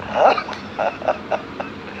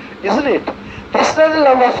 Isn't it? This is not the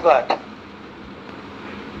love of God.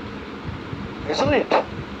 Isn't it?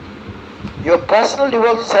 Your personal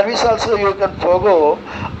devotional service also you can forego,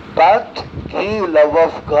 but give love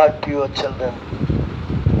of God to your children.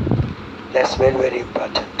 That's very, very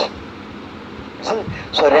important. Isn't it?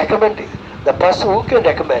 So recommending, the person who can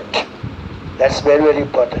recommend, that's very, very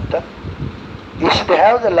important. You should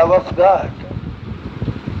have the love of God.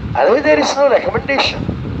 Otherwise there is no recommendation.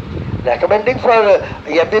 Recommending for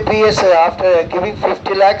MBBS after giving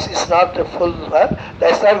 50 lakhs is not full.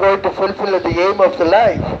 That's not going to fulfill the aim of the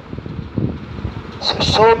life.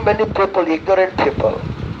 So many people, ignorant people.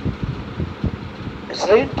 Is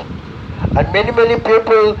right? And many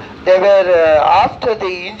people, they were after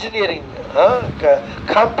the engineering,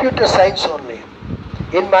 computer science only.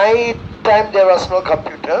 In my time there was no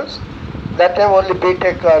computers. That time only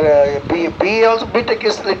BTech or B also, BTech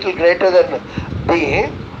is little greater than B.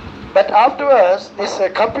 But afterwards, this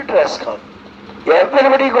computer has come.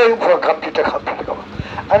 Everybody going for computer.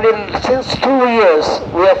 And since 2 years,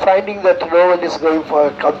 we are finding that no one is going for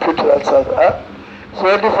a computer also. So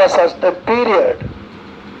only for such a period.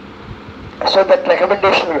 So that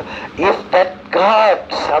recommendation, if that got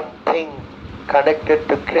something connected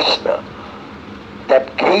to Krishna,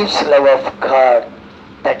 that gives love of God,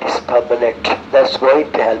 that is permanent. That's going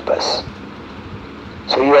to help us.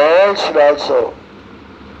 So you all should also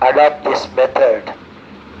adopt this method,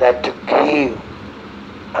 that to give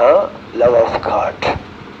love of God.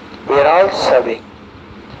 We are all serving.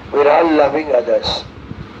 We are all loving others.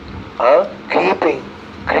 Keeping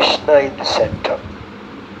Krishna in the center.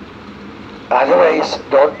 Otherwise,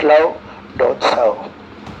 don't love, don't serve.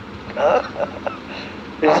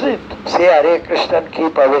 Isn't it? Say Hare Krishna and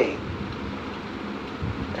keep away.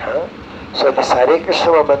 So this Hare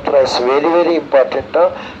Krishna mantra is very, very important.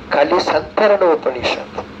 Kali Santarana Upanishad.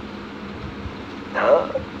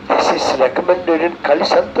 This is recommended in Kali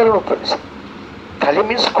Santarana Upanishad. Kali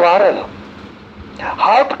means quarrel.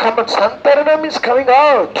 How to come out? Santarana means coming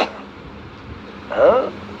out.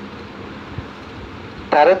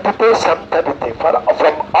 Tarantite Samtarite.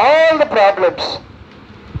 From all the problems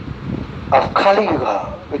of Kali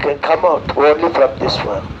Yuga, we can come out only from this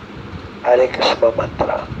one. Hare Krishna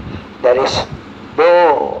mantra. There is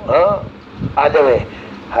no other way.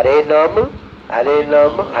 Hare Nam, Hare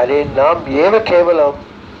Nam, Hare Nam, Yeva Kevalam,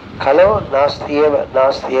 Kalo Nastyeva,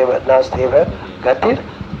 Nastyeva, Nastyeva, Gatir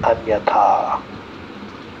Anyatha.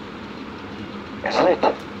 Isn't it?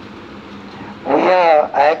 We are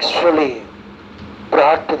actually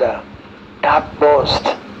brought to the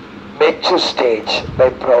topmost mature stage by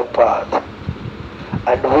Prabhupada.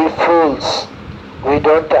 And we fools, we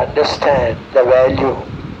don't understand the value,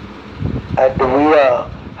 and we are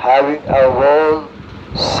having our own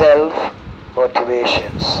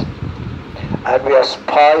self-motivations, and we are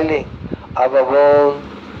spoiling our own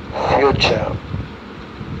future,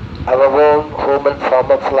 our own human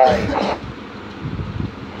form of life.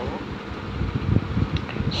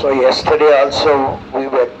 So yesterday also we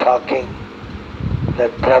were talking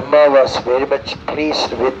that Brahma was very much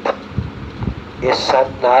pleased with his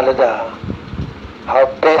son Narada, how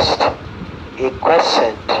best he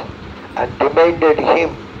questioned and demanded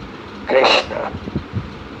him Krishna.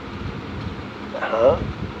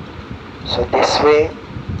 So this way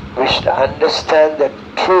we should understand the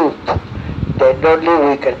truth, then only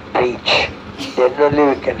we can preach, then only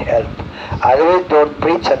we can help. Otherwise don't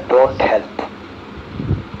preach and don't help.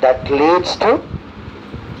 That leads to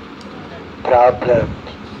problems.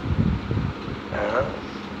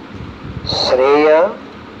 Sreya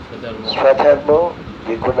Swadharmo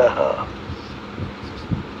Vigunaha.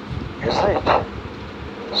 Isn't it?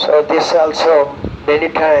 So this also many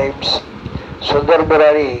times Sundar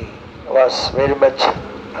Murari was very much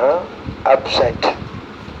upset.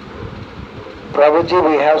 Prabhuji,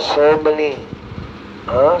 we have so many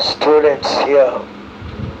students here.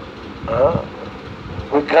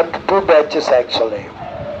 We come to 2 batches actually.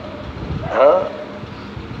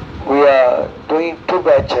 We are doing 2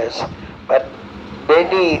 batches, but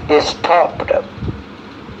many they stopped.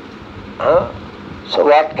 So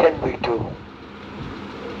what can we do?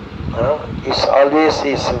 It's always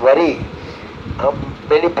is worry.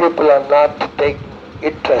 Many people are not taking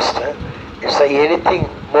interest. Is there anything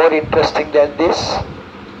more interesting than this?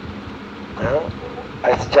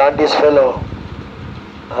 As Jaundice fellow,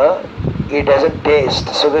 he doesn't taste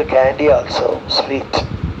sugar candy also, sweet.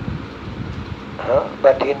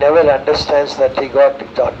 But he never understands that he got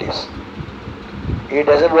jaundice. He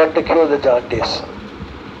doesn't want to cure the jaundice.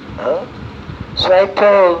 So I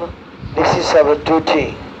told, this is our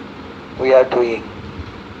duty we are doing.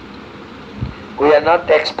 We are not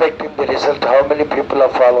expecting the result, how many people are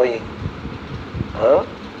following.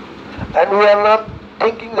 And we are not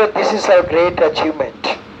thinking that this is our great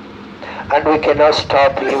achievement. And we cannot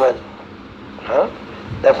stop even.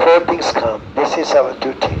 The 4 things come. This is our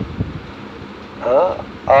duty.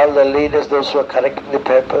 All the leaders, those who are correcting the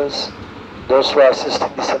papers, those who are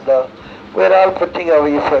assisting this and that, we are all putting our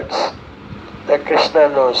efforts. That Krishna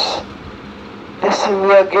knows. This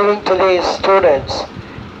we are giving to these students.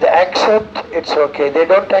 They accept, it's okay. They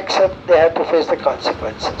don't accept, they have to face the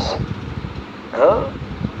consequences.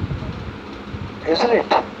 Isn't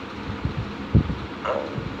it?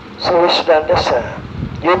 So we should understand.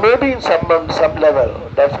 You may be in some level.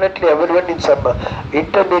 Definitely everyone in some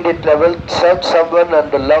intermediate level serve someone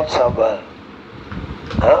and love someone.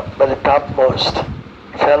 But the topmost.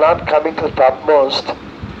 If you are not coming to the topmost,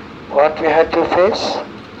 what we have to face?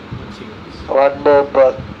 One more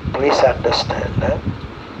birth. Please understand.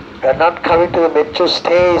 You are not coming to the mature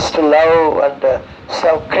stage to love and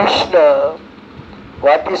serve Krishna.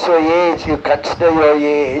 What is your age? You consider your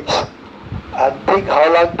age and think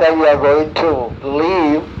how long time you are going to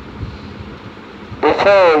live.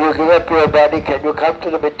 Before you give up your body, can you come to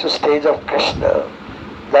the mature stage of Krishna?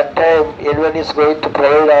 That time anyone is going to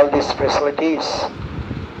provide all these facilities.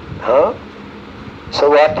 So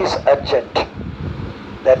what is urgent?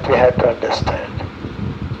 That we have to understand.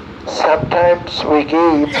 Sometimes we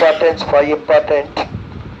give importance for important.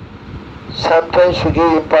 Sometimes we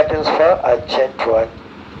give importance for urgent one.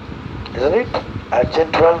 Isn't it?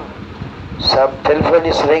 Urgent one. Some telephone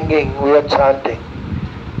is ringing, we are chanting.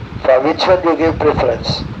 For which one you give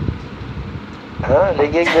preference?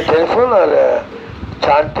 Ringing the telephone or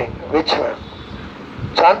chanting? Which one?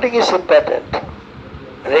 Chanting is important.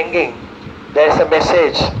 Ringing, there is a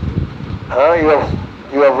message.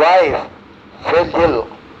 Your wife fell ill.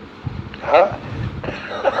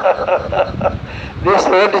 This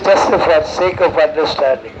word is just for sake of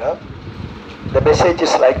understanding. The message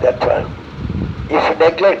is like that one. If you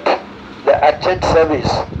neglect the urgent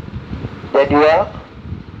service, then you are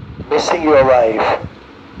missing your wife.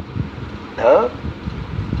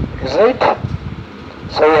 Is it?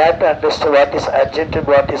 So we have to understand what is urgent and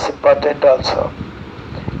what is important also.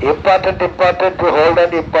 Important, you hold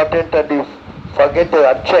on important and you forget the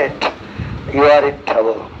urgent, you are in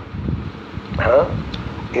trouble.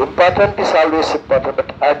 Important is always important,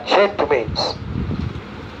 but urgent means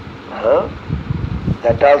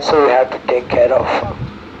that also we have to take care of.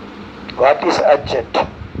 What is urgent?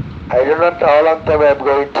 I do not know how long time I am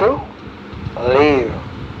going to live.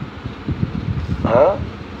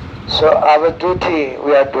 So our duty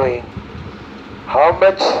we are doing. How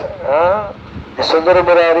much Sundar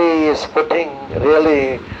Murari is putting,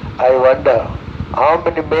 really I wonder how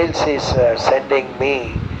many mails he is sending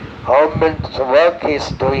me, how much work he is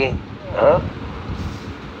doing.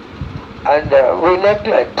 And we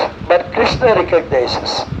neglect, but Krishna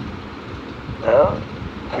recognizes.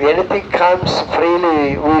 If anything comes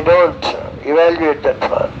freely, we don't evaluate that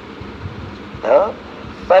one.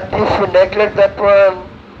 But if you neglect that one,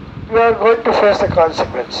 you are going to face the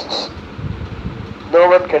consequences. No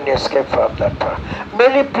one can escape from that one.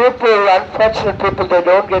 Many people, unfortunate people, they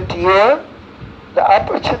don't get here the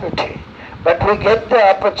opportunity. But we get the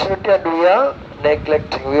opportunity and we are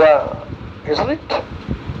neglecting. Isn't it?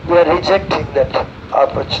 We are rejecting that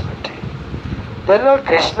opportunity. Then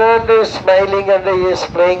Krishna and is smiling and he is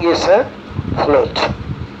playing his flute.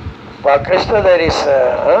 For Krishna there is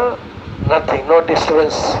nothing, no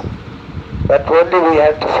disturbance. But only we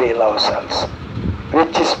have to feel ourselves.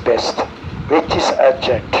 Which is best? Which is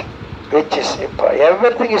urgent? Which is important?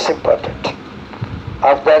 Everything is important.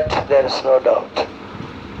 Of that there is no doubt.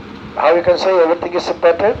 How you can say everything is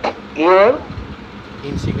important? Even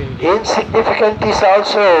Insignificant. Insignificant is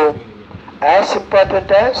also as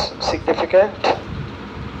important as significant,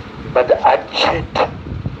 but urgent.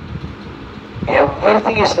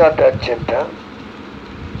 Everything is not urgent. Huh?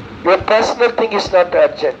 Your personal thing is not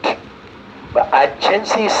urgent, but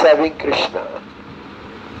urgency is serving Krishna.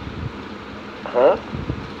 Huh?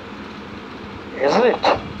 Isn't it?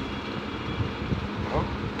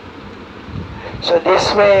 So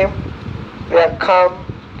this way we have come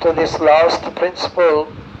to this last principle,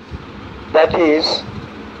 that is,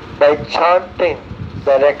 by chanting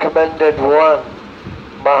the recommended one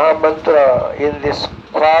Mahamantra in this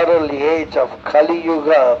quarrel age of Kali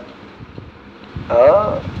Yuga,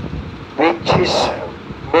 which is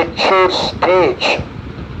mature stage,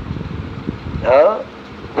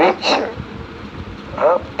 which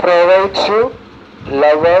provides you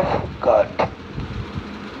love of God.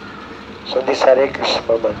 So this Hare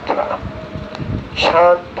Krishna mantra,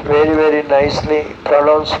 chant very, very nicely,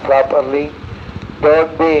 pronounce properly.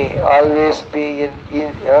 Don't be always be in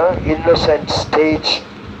innocent stage.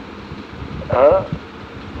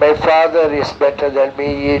 My father is better than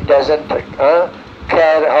me. He doesn't care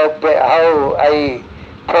how I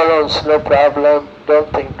pronounce. No problem.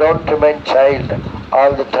 Don't remain child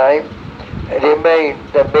all the time. Remain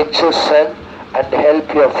the mature son and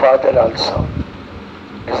help your father also.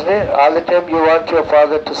 Isn't it? All the time you want your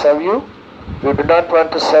father to serve you? You do not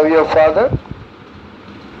want to serve your father?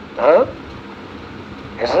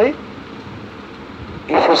 Isn't it?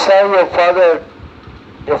 If you serve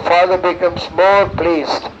your father becomes more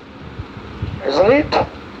pleased. Isn't it?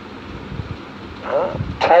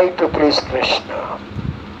 Try to please Krishna.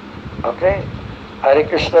 Okay? Hare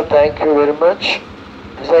Krishna, thank you very much.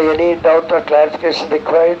 Is there any doubt or clarification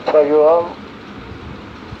required for you all?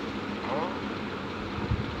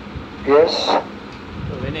 Yes?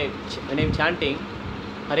 So when I'm chanting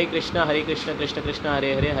Hare Krishna, Krishna Krishna,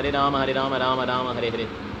 Hare Hare, Hare Rama, Rama Rama, Hare Hare,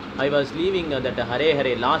 I was leaving that Hare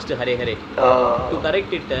Hare, last Hare Hare. To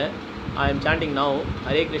correct it, I am chanting now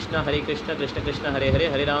Hare Krishna, Krishna Krishna, Hare Hare,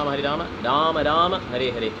 Hare Rama, Rama Rama,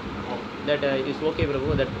 Hare Hare. That is okay,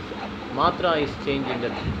 Prabhu. That matra is changing.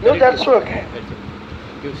 That no, that's okay.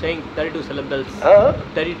 You're saying 32 syllables.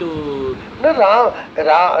 32. No,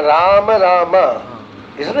 Rama Rama.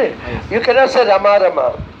 Isn't it? Yes. You cannot say Rama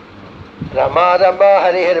Rama. Rama Rama,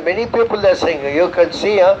 Hare Hare. Many people are saying. You can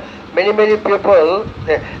see many people.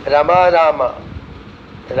 Rama Rama.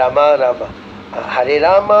 Rama Rama. Hare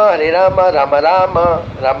Rama, Hare Rama, Rama Rama,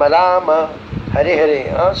 Rama Rama, Hare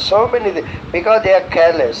Hare. So many, because they are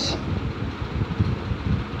careless.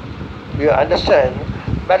 You understand?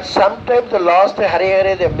 But sometimes the last Hare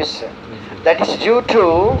Hare they miss. That is due to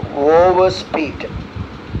over speed.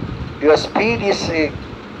 Your speed is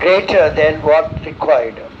greater than what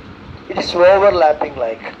required. It is overlapping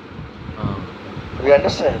like. You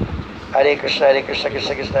understand? Hare Krishna, Krishna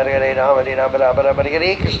Krishna, Hare Rama, Rama Rama,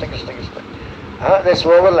 Hare Krishna, Krishna Krishna. That's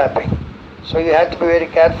overlapping. So you have to be very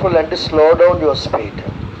careful and slow down your speed.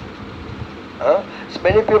 So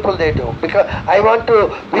many people they do. Because I want to,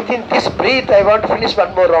 within this breath, I want to finish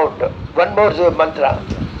one more round. One more mantra.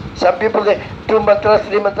 Some people, they 2 mantras,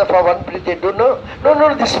 3 mantras for one breath, they do no,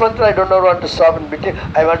 this mantra I don't want to stop in between.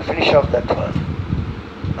 I want to finish off that one.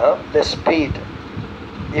 The speed.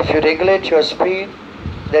 If you regulate your speed,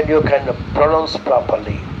 then you can pronounce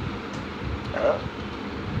properly.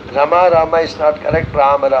 Rama Rama is not correct,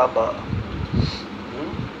 Rama Rama.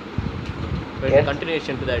 But in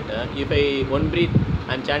continuation to that, if I one breath,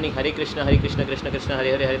 I am chanting Hare Krishna, Krishna Krishna,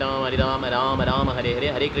 Hare Hare, Hare Rama, Rama Rama, Hare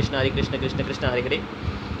Hare, Hare Krishna, Krishna, Hare Hare.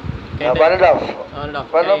 One and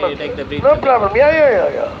off. Can I take the breath? No problem.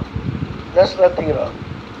 Yeah. That's nothing wrong.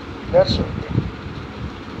 That's okay.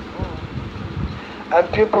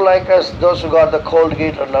 And people like us, those who got the cold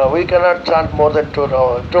heater now, we cannot chant more than 2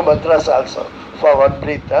 mantras also for one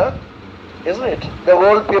breath. Isn't it? The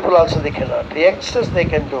old people also they cannot. The youngsters they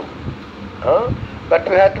can do. But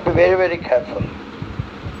we have to be very, very careful.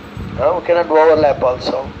 We cannot overlap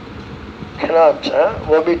also. Cannot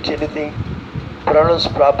omit anything. Pronounce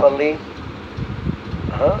properly.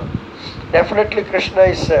 Definitely Krishna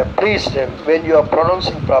is pleased when you are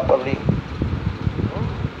pronouncing properly.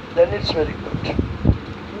 Then it's very good.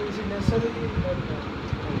 Is it necessary that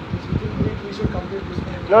we should complete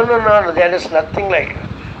this? No. There is nothing like.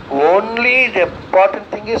 Only the important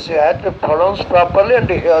thing is you have to pronounce properly and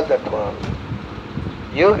hear that one.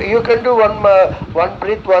 You can do one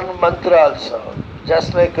breath, one mantra also.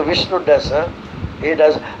 Just like Vishnu does. He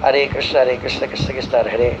does Hare Krishna, Krishna Krishna,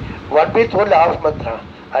 Hare. One breath only half mantra.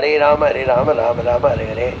 Hare Rama, Rama Rama, Hare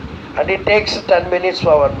Hare. And it takes 10 minutes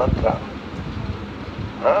for one mantra.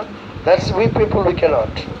 That's we people we cannot.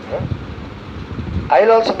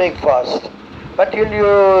 I'll also make fast. But when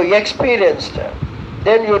you experienced,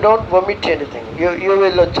 then you don't vomit anything. You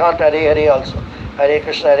will chant Hare Hare also. Hare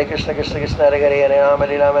Krishna, Krishna Krishna, Hare Hare, Hare Rama,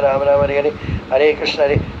 Rama, Hare Hare, Hare Krishna,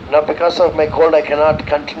 Hare. Now because of my cold, I cannot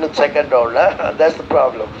continue second round. That's the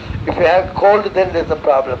problem. If you have cold, then the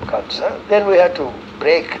problem comes. Then we have to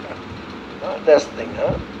break. That's the thing.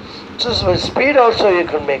 So with speed also you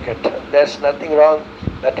can make it. There's nothing wrong.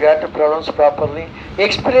 But you have to pronounce properly.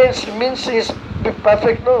 Experience means is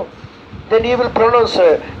perfect, no? Then you will pronounce.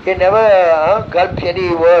 You never gulp any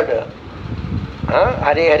word.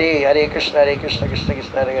 Hare Hare, Hare Krishna, Krishna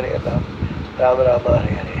Krishna, Hare Hare, Rama Rama,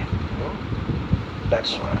 Hare Hare.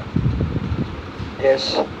 That's why.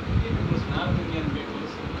 Yes. Because North Indian people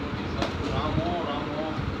Ramo, Ramo.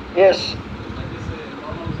 Yes. That is a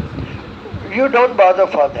pronunciation. You don't bother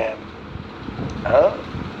for them.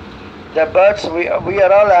 The birds, we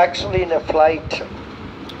are all actually in a flight.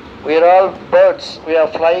 We are all birds. We are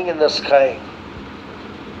flying in the sky.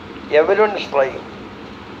 Everyone is flying.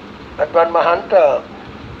 But one Mahanta,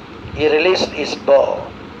 he released his bow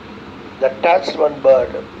that touched one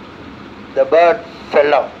bird. The bird fell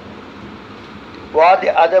down. What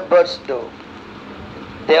the other birds do?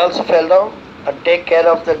 They also fell down and take care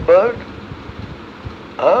of that bird?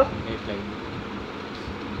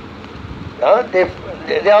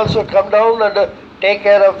 They also come down and take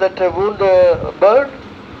care of that wounded bird?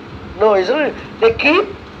 No, isn't it? They keep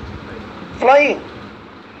flying.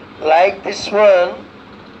 Like this one,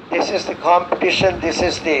 this is the competition, this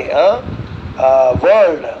is the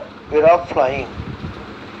world. We're all flying.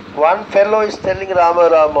 One fellow is telling Rama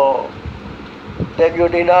Rama, then you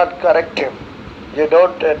do not correct him. You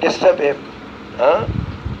don't disturb him.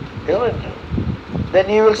 Isn't it? Then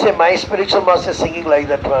you will say, my spiritual master is singing like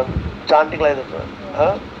that one, chanting like that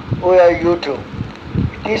one. Who are you two?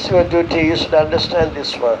 It is your duty, you should understand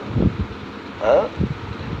this one.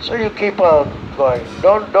 So you keep on going.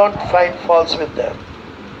 Don't find faults with them.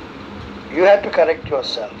 You have to correct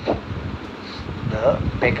yourself.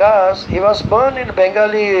 Because he was born in a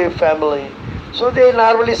Bengali family. So they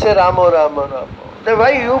normally say Ramo, Ramo, Ramo. Then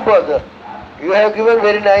why you bother? You have given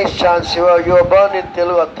very nice chance. You are born in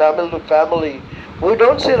Telugu, Tamil family. We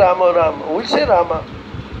don't say Ramo, Ramo. We say Rama.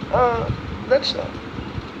 That's all.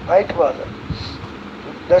 Why to bother?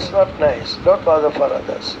 That's not nice. Don't bother for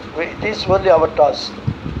others. It is only our task.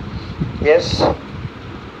 Yes?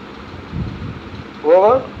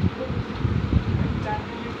 Over?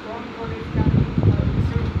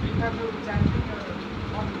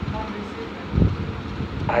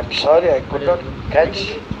 I'm sorry, I could not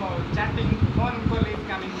catch. Chanting phone call is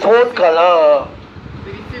coming. Phone call,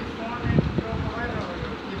 We receive phone and drop over or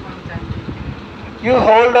keep on chanting. You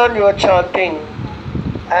hold on your chanting,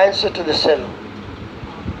 answer to the cell.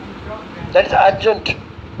 That is urgent.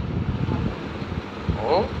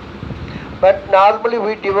 But normally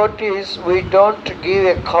we devotees, we don't give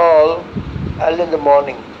a call early in the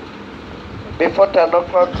morning. Before 10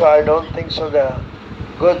 o'clock, I don't think so. The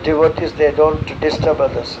good devotees, they don't disturb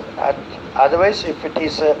others. And otherwise, if it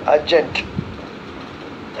is urgent,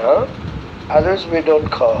 otherwise we don't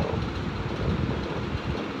call.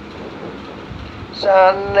 So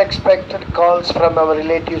unexpected calls from our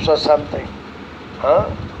relatives or something.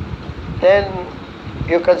 Then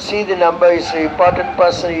you can see the number is an important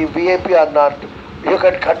person, VIP or not. You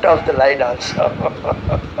can cut off the line also.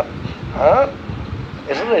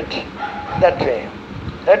 Isn't it? That way.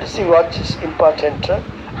 Let us see what is important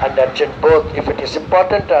and urgent both. If it is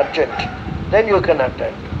important or urgent, then you can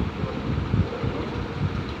attend.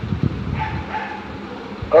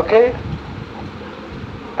 Okay?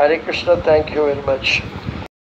 Hare Krishna, thank you very much.